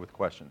will help you with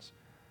questions.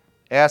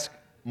 Ask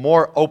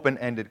more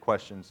open-ended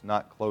questions,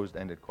 not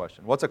closed-ended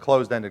questions. What's a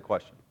closed-ended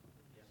question?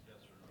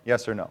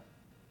 Yes or no.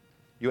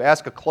 You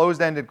ask a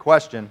closed-ended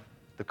question,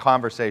 the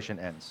conversation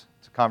ends.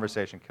 It's a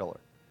conversation killer.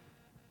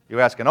 You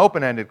ask an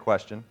open-ended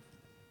question,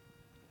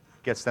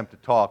 gets them to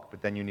talk,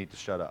 but then you need to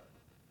shut up.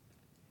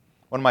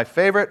 One of my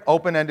favorite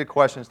open-ended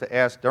questions to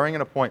ask during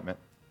an appointment,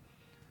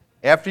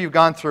 after you've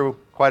gone through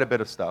quite a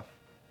bit of stuff,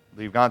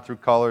 you've gone through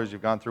colors,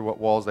 you've gone through what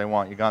walls they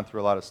want, you've gone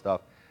through a lot of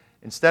stuff,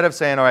 instead of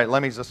saying, all right,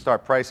 let me just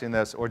start pricing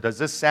this, or does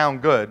this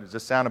sound good, does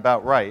this sound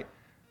about right,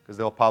 because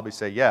they'll probably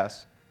say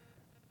yes,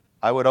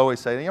 I would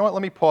always say, you know what,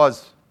 let me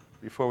pause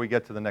before we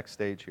get to the next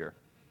stage here.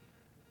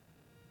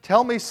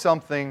 Tell me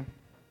something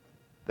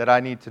that I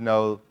need to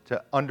know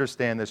to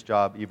understand this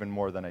job even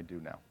more than I do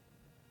now.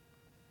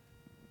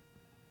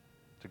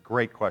 It's a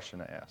great question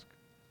to ask.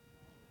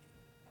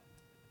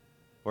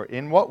 Or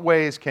in what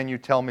ways can you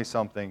tell me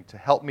something to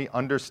help me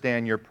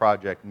understand your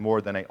project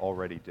more than I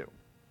already do?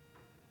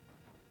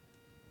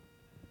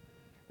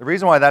 The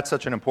reason why that's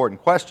such an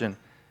important question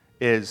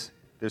is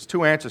there's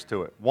two answers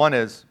to it. One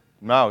is,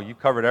 no, you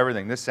covered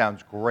everything. This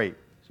sounds great.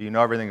 So you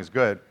know everything is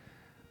good.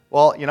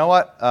 Well, you know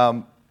what?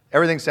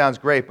 Everything sounds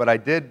great, but I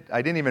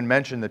didn't even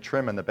mention the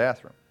trim in the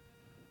bathroom.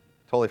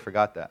 Totally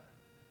forgot that.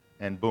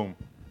 And boom,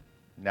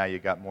 now you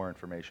got more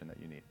information that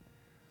you need.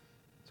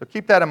 So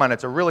keep that in mind.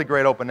 It's a really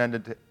great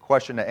open-ended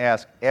question to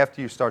ask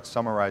after you start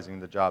summarizing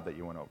the job that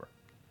you went over.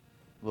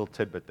 A little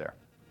tidbit there.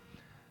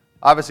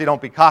 Obviously,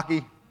 don't be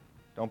cocky.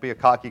 Don't be a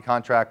cocky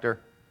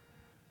contractor.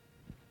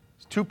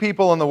 There's two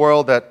people in the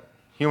world that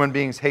human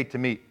beings hate to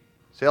meet.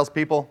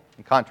 Salespeople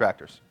and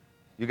contractors.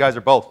 You guys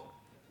are both.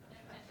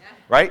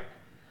 Right?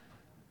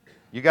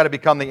 You got to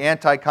become the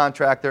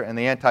anti-contractor and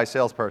the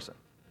anti-salesperson.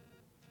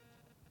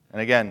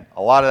 And again,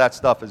 a lot of that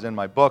stuff is in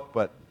my book,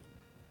 but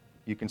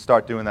you can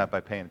start doing that by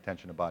paying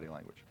attention to body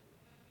language.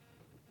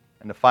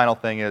 And the final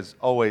thing is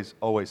always,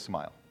 always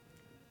smile.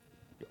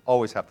 You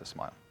always have to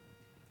smile.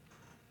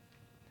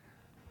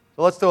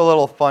 So let's do a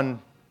little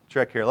fun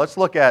trick here. Let's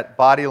look at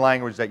body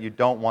language that you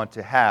don't want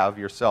to have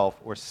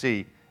yourself or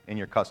see in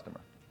your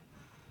customer.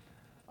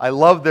 I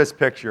love this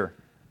picture.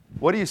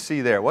 What do you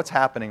see there? What's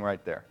happening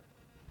right there?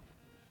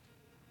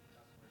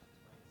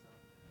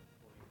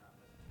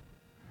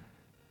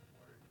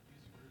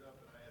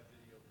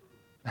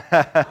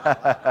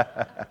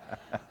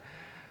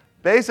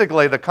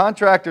 Basically, the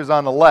contractor's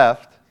on the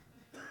left.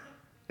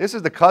 This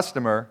is the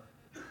customer.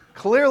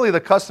 Clearly,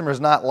 the customer's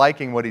not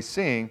liking what he's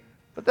seeing,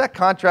 but that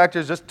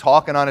contractor's just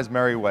talking on his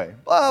merry way.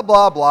 Blah,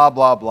 blah, blah,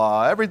 blah,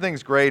 blah.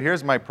 Everything's great.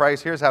 Here's my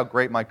price. Here's how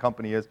great my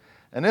company is.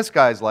 And this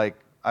guy's like,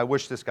 I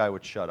wish this guy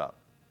would shut up.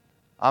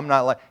 I'm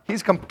not like,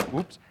 he's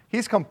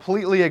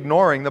completely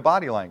ignoring the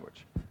body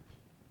language.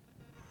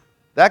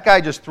 That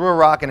guy just threw a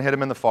rock and hit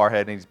him in the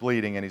forehead, and he's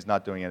bleeding, and he's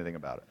not doing anything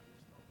about it.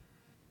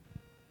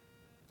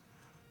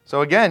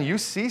 So again, you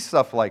see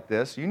stuff like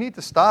this, you need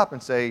to stop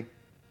and say,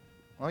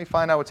 let me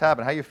find out what's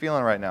happening. How are you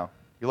feeling right now?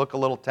 You look a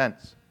little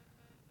tense.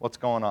 What's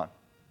going on?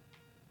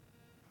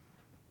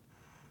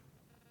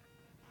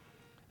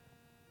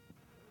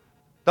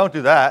 Don't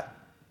do that.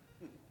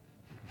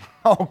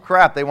 Oh,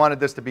 crap, they wanted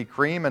this to be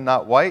cream and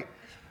not white.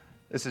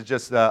 This is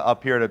just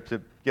up here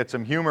to get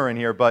some humor in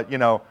here. But, you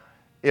know,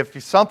 if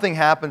something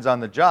happens on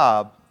the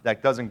job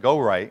that doesn't go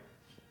right,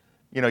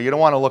 you know, you don't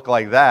want to look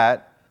like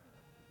that.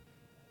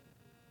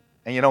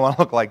 And you don't want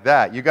to look like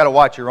that. You've got to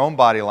watch your own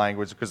body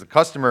language because the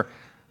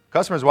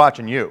customer's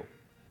watching you.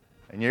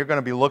 And you're going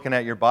to be looking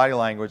at your body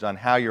language on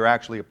how you're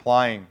actually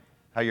applying,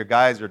 how your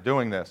guys are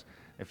doing this.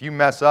 If you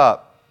mess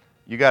up,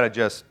 you got to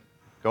just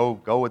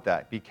go with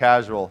that. Be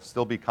casual,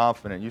 still be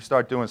confident. You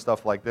start doing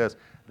stuff like this,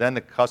 then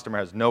the customer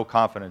has no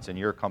confidence in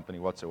your company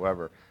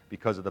whatsoever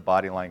because of the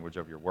body language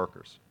of your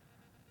workers.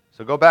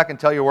 So go back and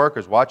tell your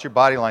workers, watch your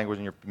body language,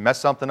 and you mess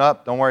something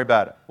up, don't worry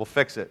about it. We'll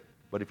fix it.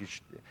 But if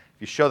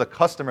you show the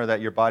customer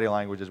that your body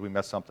language is we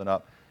mess something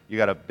up, you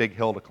got a big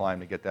hill to climb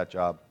to get that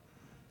job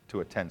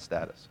to a 10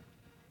 status.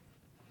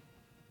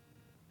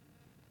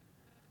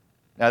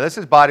 Now, this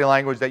is body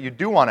language that you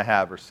do want to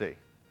have or see.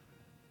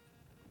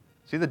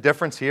 See the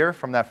difference here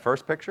from that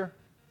first picture?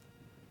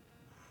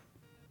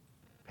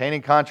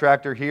 Painting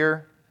contractor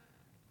here,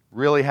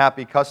 really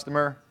happy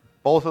customer,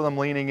 both of them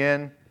leaning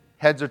in,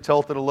 heads are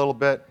tilted a little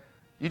bit.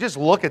 You just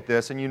look at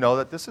this and you know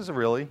that this is a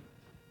really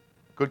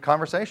good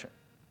conversation.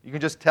 You can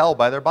just tell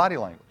by their body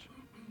language.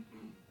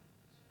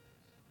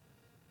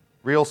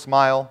 Real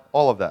smile,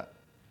 all of that.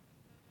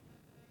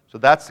 So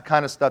that's the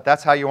kind of stuff,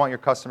 that's how you want your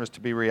customers to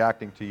be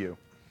reacting to you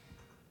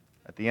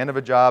at the end of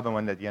a job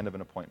and at the end of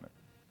an appointment.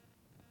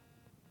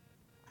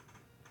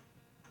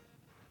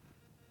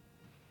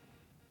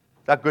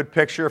 That's a good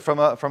picture from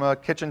a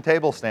kitchen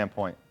table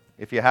standpoint.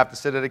 If you have to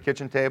sit at a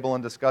kitchen table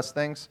and discuss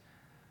things,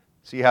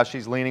 see how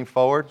she's leaning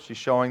forward? She's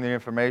showing the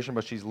information,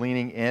 but she's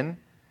leaning in.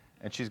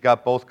 And she's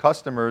got both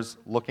customers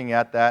looking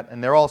at that,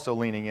 and they're also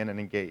leaning in and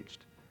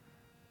engaged.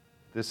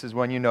 This is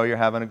when you know you're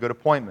having a good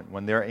appointment,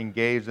 when they're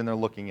engaged and they're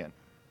looking in.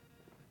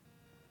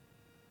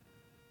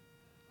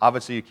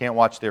 Obviously, you can't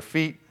watch their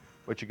feet,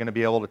 but you're going to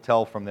be able to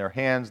tell from their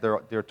hands,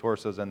 their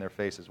torsos, and their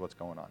faces what's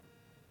going on.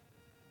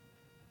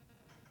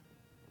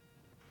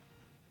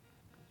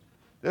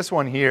 This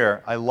one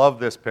here, I love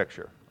this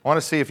picture. I want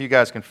to see if you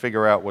guys can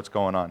figure out what's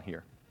going on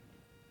here.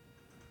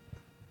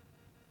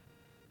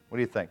 What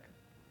do you think?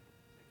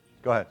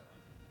 Go ahead.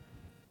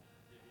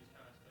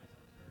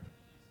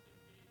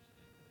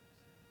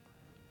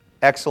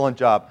 Excellent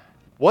job.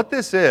 What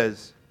this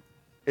is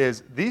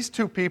these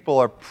two people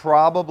are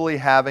probably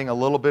having a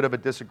little bit of a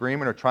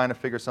disagreement or trying to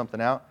figure something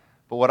out.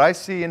 But what I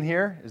see in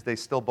here is they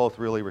still both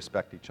really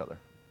respect each other.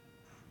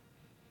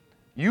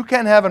 You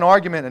can have an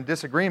argument and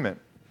disagreement,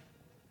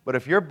 but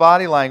if your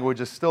body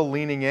language is still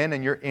leaning in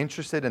and you're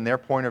interested in their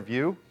point of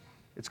view,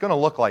 it's going to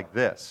look like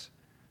this.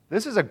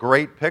 This is a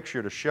great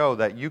picture to show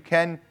that you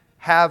can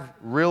have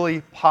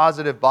really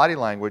positive body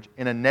language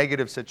in a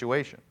negative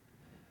situation.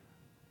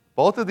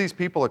 Both of these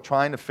people are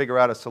trying to figure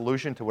out a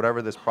solution to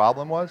whatever this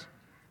problem was,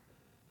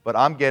 but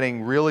I'm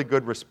getting really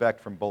good respect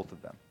from both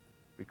of them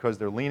because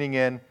they're leaning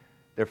in,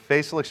 their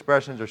facial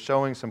expressions are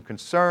showing some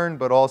concern,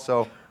 but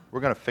also, we're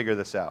going to figure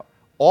this out.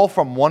 All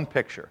from one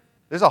picture.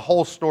 There's a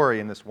whole story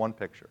in this one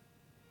picture.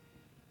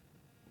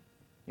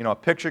 You know, a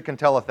picture can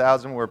tell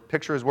 1,000, where a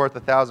picture is worth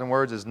 1,000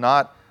 words is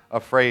not a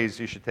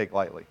phrase you should take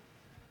lightly.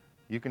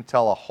 You can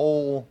tell a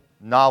whole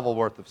novel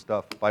worth of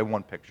stuff by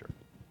one picture.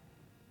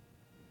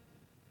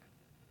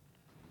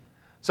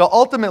 So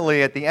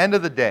ultimately, at the end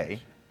of the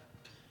day,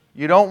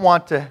 you don't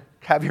want to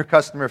have your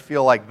customer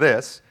feel like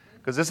this,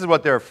 because this is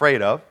what they're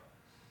afraid of.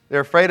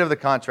 They're afraid of the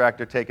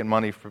contractor taking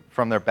money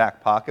from their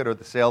back pocket or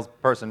the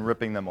salesperson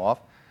ripping them off.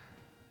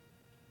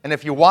 And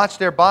if you watch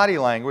their body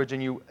language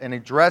and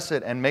address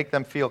it and make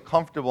them feel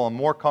comfortable and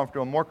more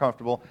comfortable and more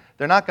comfortable,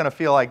 they're not going to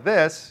feel like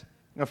this,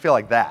 they're going to feel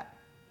like that.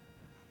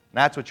 And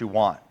that's what you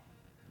want.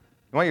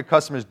 You want your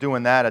customers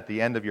doing that at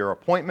the end of your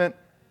appointment.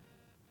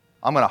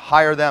 I'm going to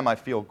hire them. I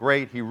feel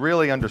great. He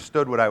really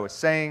understood what I was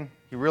saying.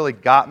 He really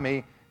got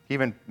me. He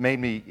even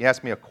he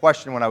asked me a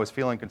question when I was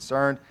feeling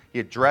concerned. He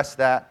addressed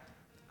that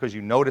because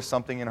you noticed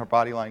something in her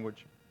body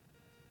language.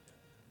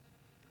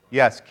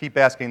 Yes, keep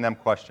asking them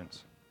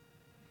questions.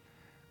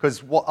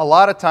 Because a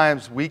lot of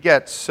times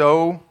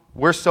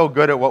we're so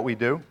good at what we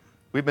do.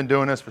 We've been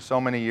doing this for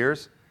so many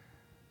years.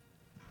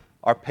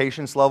 Our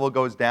patience level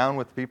goes down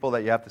with people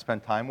that you have to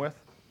spend time with,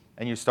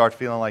 and you start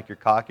feeling like you're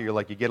cocky,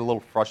 you get a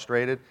little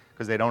frustrated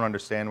because they don't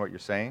understand what you're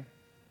saying.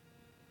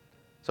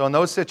 So in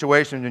those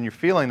situations when you're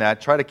feeling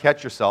that, try to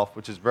catch yourself,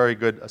 which is very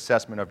good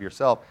assessment of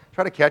yourself.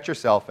 Try to catch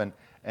yourself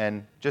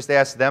and just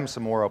ask them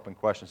some more open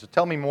questions. So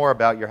tell me more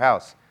about your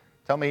house.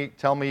 Tell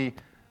me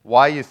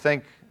why you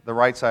think the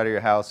right side of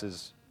your house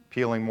is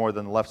appealing more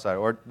than the left side,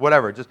 or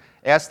whatever. Just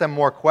ask them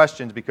more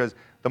questions, because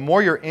the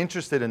more you're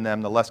interested in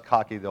them, the less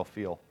cocky they'll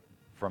feel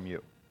from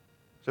you.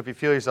 So if you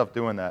feel yourself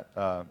doing that,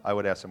 I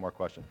would ask some more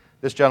questions.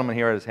 This gentleman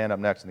here had his hand up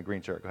next in the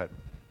green shirt. Go ahead.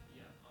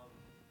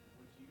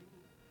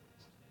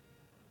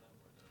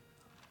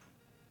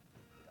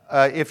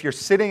 If you're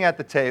sitting at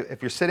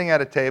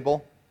a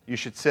table, you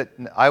should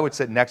I would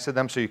sit next to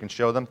them so you can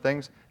show them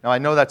things. Now, I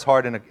know that's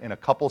hard in a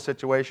couple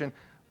situation.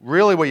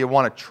 Really, what you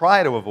want to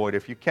try to avoid,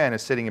 if you can,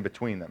 is sitting in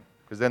between them,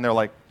 because then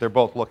they're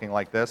both looking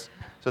like this.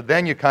 So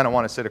then you kind of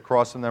want to sit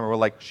across from them, or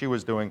like she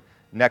was doing,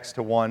 next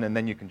to one, and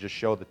then you can just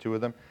show the two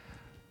of them.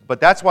 But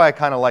that's why I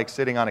kind of like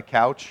sitting on a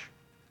couch,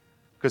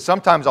 because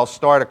sometimes I'll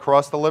start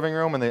across the living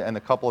room and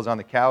the couple is on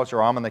the couch,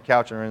 or I'm on the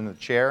couch and they're in the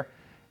chair.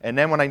 And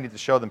then when I need to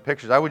show them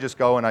pictures, I would just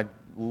go and I'd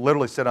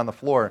literally sit on the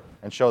floor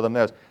and show them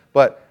this.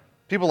 But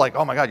people are like,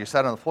 oh my God, you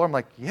sat on the floor? I'm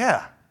like,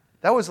 yeah.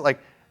 That was like,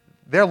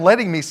 they're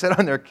letting me sit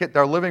on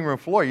their living room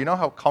floor. You know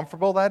how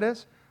comfortable that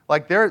is?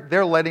 Like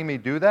they're letting me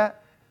do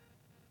that.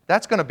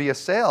 That's going to be a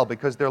sale,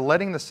 because they're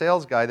letting the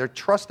sales guy, they're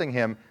trusting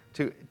him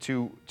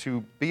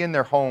to be in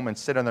their home and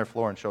sit on their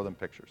floor and show them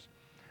pictures.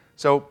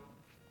 So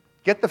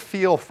get the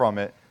feel from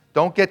it.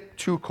 Don't get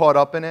too caught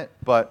up in it,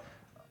 but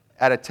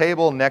at a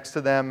table next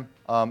to them,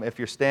 if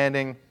you're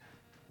standing,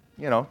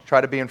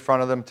 try to be in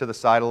front of them, to the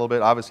side a little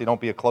bit. Obviously,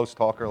 don't be a close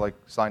talker like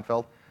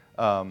Seinfeld.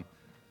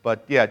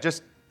 But yeah,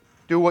 just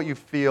do what you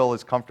feel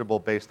is comfortable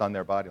based on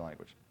their body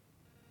language.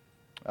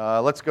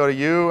 Let's go to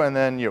you, and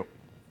then you.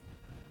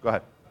 Go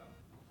ahead.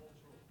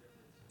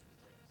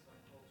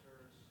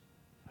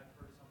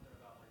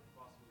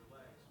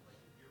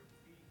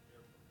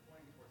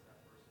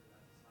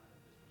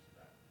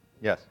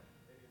 Yes.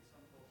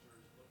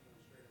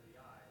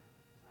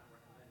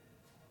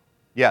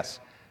 Yes.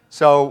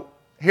 So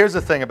here's the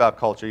thing about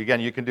culture.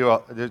 Again, you can do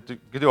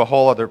a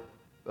whole other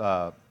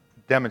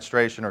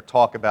demonstration or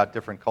talk about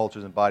different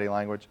cultures and body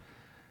language.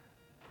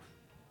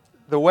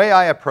 The way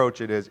I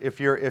approach it is, if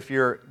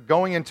you're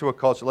going into a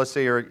culture, let's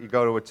say you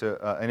go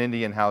to an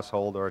Indian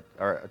household or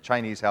a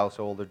Chinese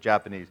household or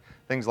Japanese,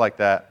 things like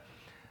that.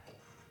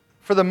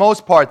 For the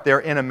most part, they're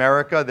in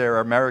America.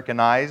 They're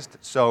Americanized.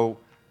 So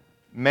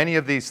many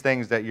of these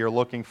things that you're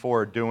looking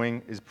for or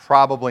doing is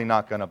probably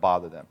not going to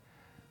bother them.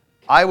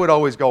 I would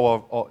always go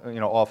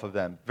off of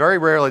them. Very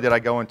rarely did I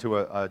go into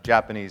a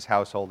Japanese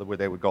household where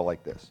they would go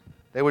like this.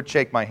 They would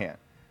shake my hand,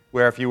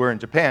 where if you were in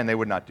Japan, they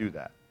would not do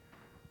that.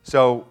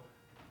 So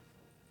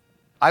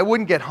I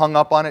wouldn't get hung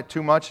up on it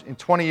too much. In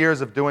 20 years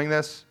of doing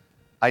this,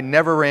 I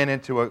never ran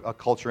into a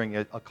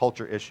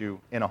culture issue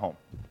in a home,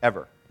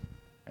 ever.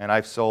 And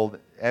I've sold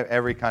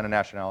every kind of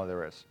nationality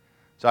there is.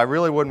 So I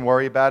really wouldn't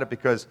worry about it,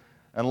 because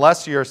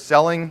unless you're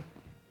selling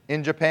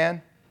in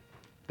Japan,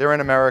 they're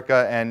in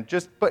America,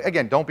 but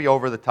again, don't be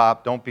over the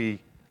top. Don't be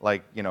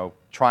like,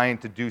 trying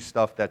to do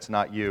stuff that's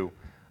not you.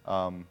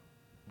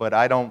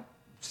 But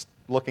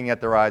looking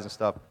at their eyes and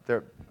stuff,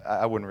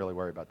 I wouldn't really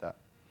worry about that.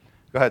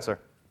 Go ahead, sir.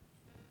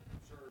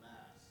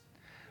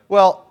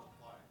 Well,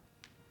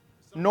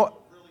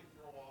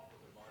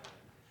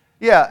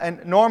 yeah,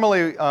 and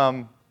normally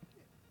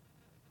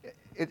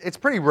it's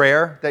pretty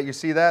rare that you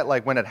see that,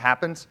 like when it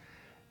happens.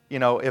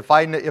 If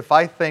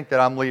I think that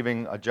I'm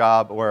leaving a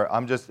job, or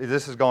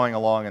this is going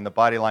along and the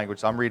body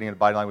language, I'm reading the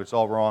body language, it's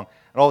all wrong,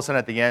 and all of a sudden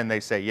at the end they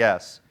say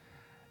yes.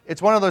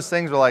 It's one of those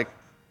things where, like,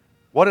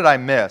 what did I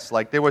miss?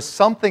 Like, there was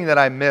something that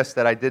I missed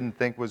that I didn't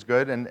think was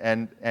good,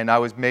 and I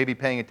was maybe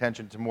paying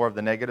attention to more of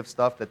the negative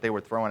stuff that they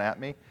were throwing at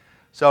me.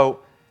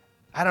 So,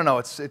 I don't know,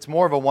 it's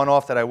more of a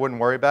one-off that I wouldn't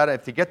worry about it.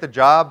 If you get the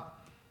job,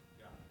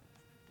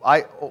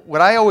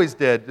 what I always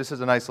did, this is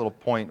a nice little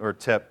point or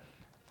tip,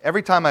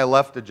 every time I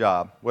left a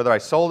job, whether I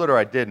sold it or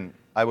I didn't,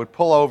 I would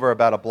pull over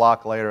about a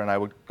block later and I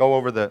would go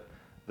over the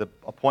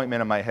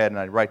appointment in my head and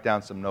I'd write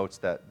down some notes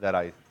that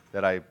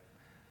I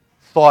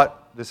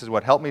thought, this is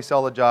what helped me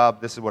sell the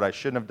job, this is what I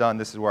shouldn't have done,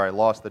 this is where I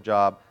lost the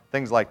job,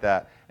 things like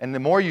that. And the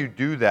more you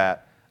do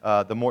that,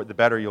 the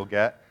better you'll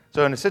get.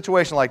 So in a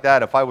situation like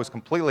that, if I was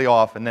completely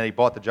off and then he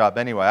bought the job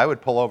anyway, I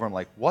would pull over and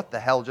like, what the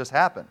hell just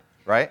happened,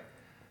 right?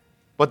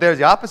 But there's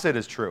the opposite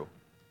is true.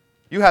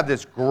 You have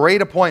this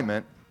great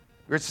appointment,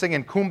 you're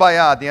singing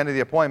Kumbaya at the end of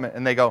the appointment,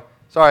 and they go,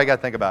 sorry, I got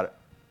to think about it.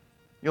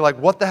 You're like,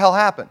 what the hell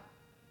happened?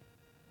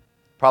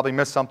 Probably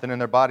missed something in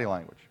their body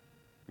language.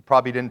 You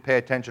probably didn't pay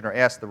attention or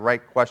ask the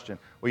right question,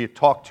 or you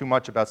talked too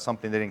much about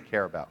something they didn't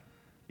care about.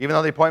 Even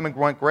though the appointment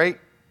went great,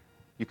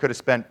 you could have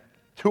spent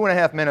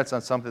 2.5 minutes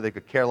on something they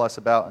could care less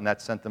about, and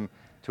that sent them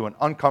to an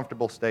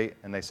uncomfortable state,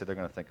 and they said they're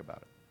going to think about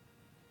it.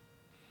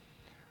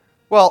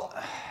 Well,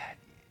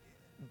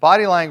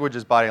 body language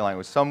is body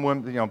language. Some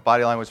women,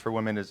 body language for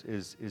women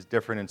is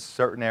different in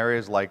certain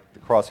areas, like the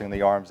crossing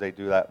the arms. They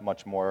do that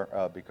much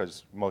more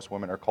because most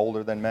women are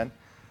colder than men.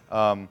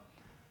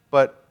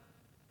 But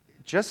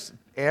just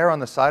err on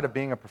the side of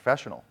being a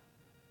professional.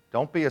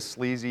 Don't be a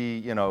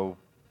sleazy,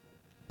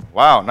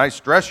 wow, nice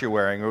dress you're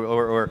wearing.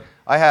 Or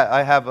I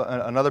have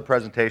another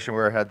presentation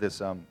where I had this.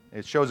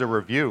 It shows a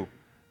review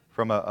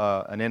from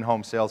an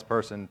in-home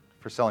salesperson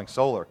for selling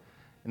solar.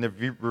 And the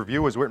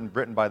review was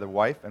written by the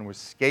wife and was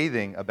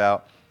scathing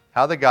about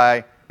how the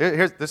guy,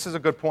 this is a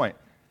good point.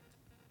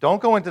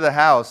 Don't go into the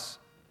house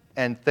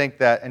and think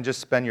that and just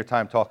spend your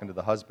time talking to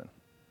the husband.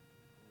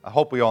 I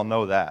hope we all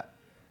know that.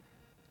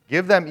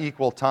 Give them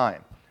equal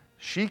time.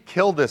 She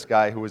killed this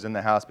guy who was in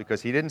the house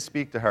because he didn't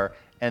speak to her.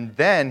 And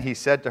then he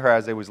said to her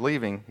as they was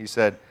leaving, he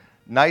said,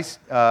 nice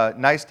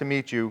to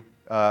meet you.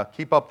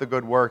 Keep up the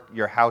good work.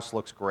 Your house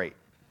looks great.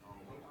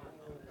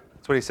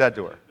 That's what he said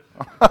to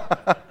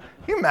her.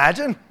 Can you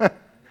imagine?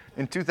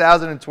 In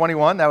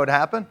 2021, that would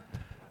happen?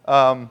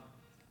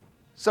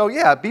 So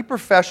yeah, be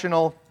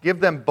professional. Give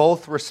them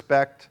both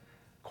respect.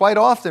 Quite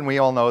often, we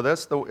all know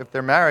this, if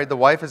they're married, the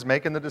wife is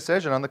making the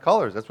decision on the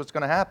colors. That's what's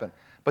going to happen.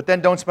 But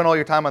then don't spend all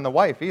your time on the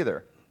wife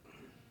either.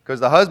 Because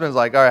the husband's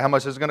like, all right, how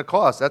much is it going to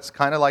cost? That's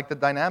kind of like the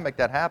dynamic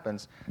that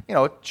happens.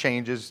 It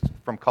changes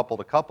from couple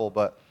to couple,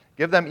 but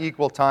give them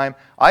equal time.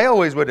 I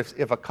always would,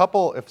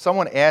 if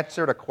someone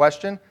answered a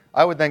question,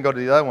 I would then go to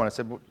the other one and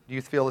say, do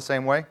you feel the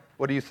same way?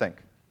 What do you think?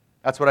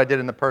 That's what I did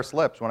in the pursed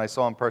lips. When I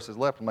saw him purse his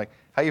lip, I'm like,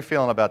 how you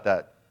feeling about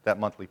that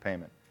monthly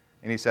payment?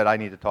 And he said, I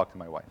need to talk to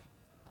my wife.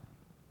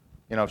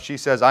 If she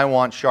says, I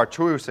want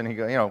chartreuse, and he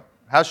goes,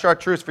 how's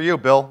chartreuse for you,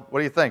 Bill? What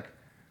do you think?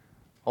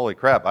 Holy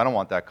crap, I don't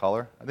want that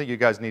color. I think you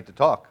guys need to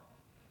talk.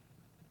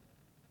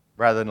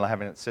 Rather than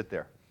having it sit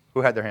there.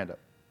 Who had their hand up?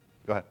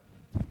 Go ahead.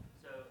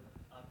 So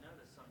I've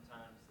noticed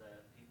sometimes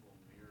that people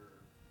mirror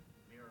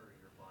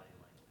your body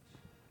language.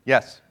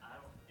 Yes.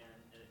 And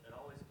it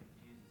always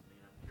confuses me,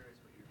 and I'm curious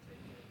what your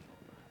take is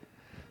on that.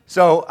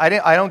 So I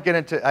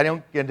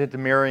don't get into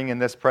mirroring in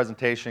this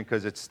presentation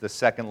because it's the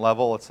second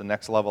level. It's the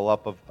next level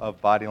up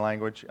of body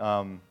language.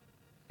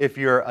 If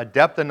you're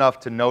adept enough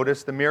to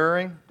notice the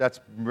mirroring, that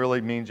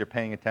really means you're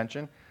paying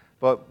attention.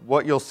 But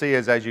what you'll see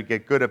is as you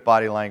get good at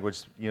body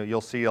language, you'll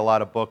see a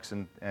lot of books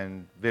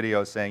and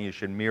videos saying you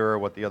should mirror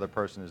what the other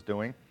person is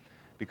doing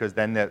because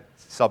then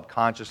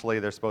subconsciously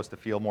they're supposed to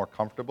feel more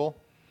comfortable.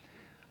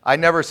 I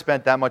never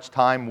spent that much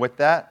time with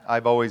that.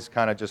 I've always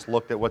kind of just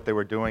looked at what they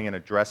were doing and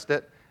addressed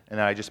it, and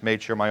then I just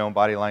made sure my own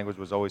body language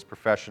was always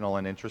professional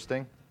and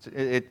interesting.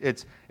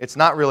 It's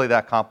not really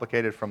that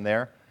complicated from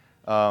there.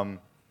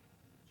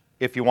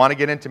 If you want to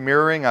get into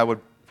mirroring, I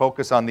would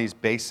focus on these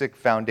basic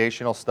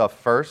foundational stuff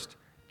first,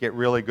 get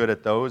really good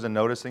at those and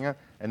noticing it,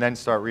 and then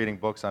start reading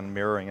books on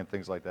mirroring and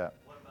things like that.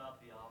 What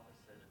about the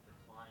opposite, if the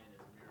client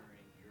is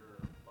mirroring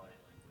your body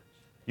language?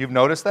 You've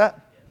noticed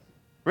that? Yes.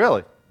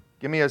 Really?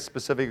 Give me a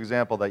specific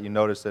example that you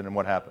noticed it and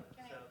what happened.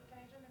 Can I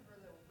jump in for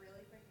a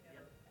really quick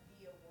note?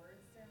 The awards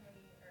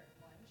ceremony or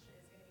lunch is going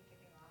to be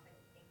kicking off, I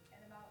think,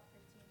 in about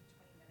 15 to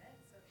 20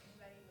 minutes. So if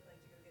anybody would like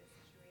to go get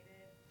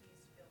situated,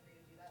 please feel free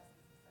to do that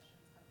since the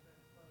session's come to a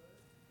close.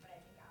 But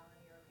I think,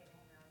 Alan, you're okay to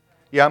hang around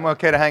for Yeah, I'm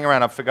okay to hang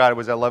around. I forgot it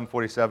was at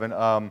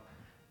 11:47.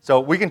 So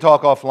we can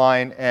talk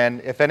offline, and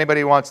if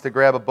anybody wants to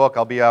grab a book,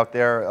 I'll be out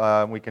there.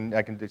 I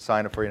can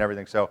sign it for you and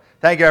everything. So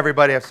thank you,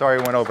 everybody. I'm sorry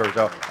we went over,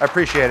 so I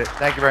appreciate it.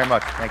 Thank you very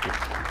much. Thank you.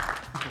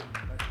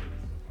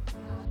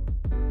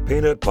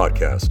 PayNet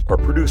podcasts are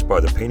produced by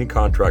the Painting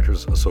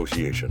Contractors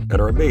Association and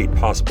are made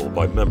possible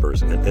by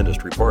members and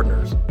industry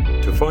partners.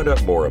 To find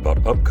out more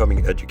about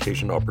upcoming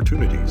education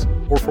opportunities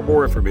or for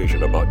more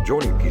information about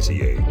joining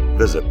PCA,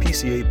 visit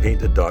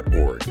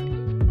pcapainted.org.